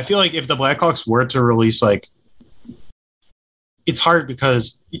I feel like if the Blackhawks were to release, like, it's hard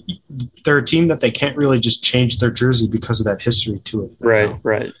because they're a team that they can't really just change their jersey because of that history to it.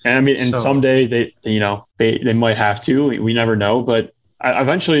 Right. And I mean, and someday they might have to, we never know, but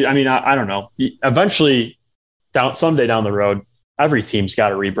eventually, I mean, I don't know, eventually someday down the road, every team's got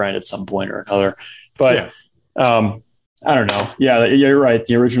to rebrand at some point or another, but I don't know. Yeah, you're right.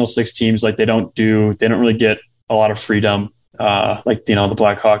 The original 6 teams, like they don't really get a lot of freedom. Like, you know, the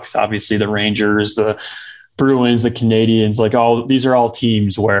Blackhawks, obviously the Rangers, the Bruins, the Canadians, like these are all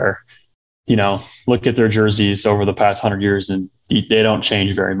teams where, you know, look at their jerseys over the past 100 years and they don't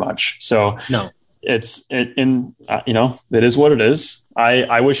change very much. So no, you know, it is what it is.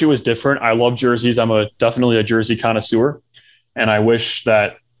 I wish it was different. I love jerseys. I'm definitely a jersey connoisseur, and I wish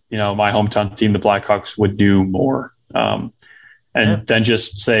that, you know, my hometown team, the Blackhawks, would do more. Then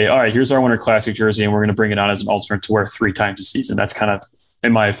just say, all right, here's our Winter Classic jersey, and we're going to bring it on as an alternate to wear 3 times a season. That's kind of,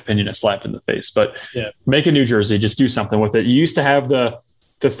 in my opinion, a slap in the face. But make a new jersey, just do something with it. You used to have the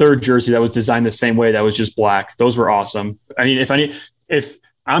third jersey that was designed the same way, that was just black. Those were awesome. I mean, if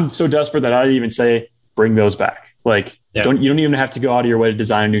I'm so desperate that I'd even say bring those back. Like, you don't even have to go out of your way to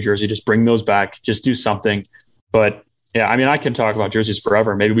design a new jersey. Just bring those back. Just do something. But yeah, I mean, I can talk about jerseys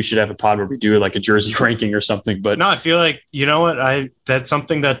forever. Maybe we should have a pod where we do like a jersey ranking or something. But no, I feel like, you know what, that's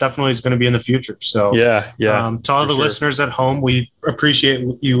something that definitely is going to be in the future. So to all the listeners at home, we appreciate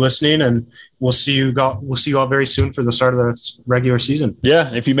you listening, and we'll see you all very soon for the start of the regular season.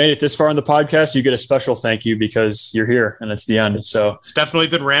 Yeah, if you made it this far in the podcast, you get a special thank you because you're here and it's the end. So it's definitely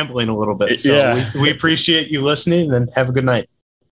been rambling a little bit. So we appreciate you listening, and have a good night.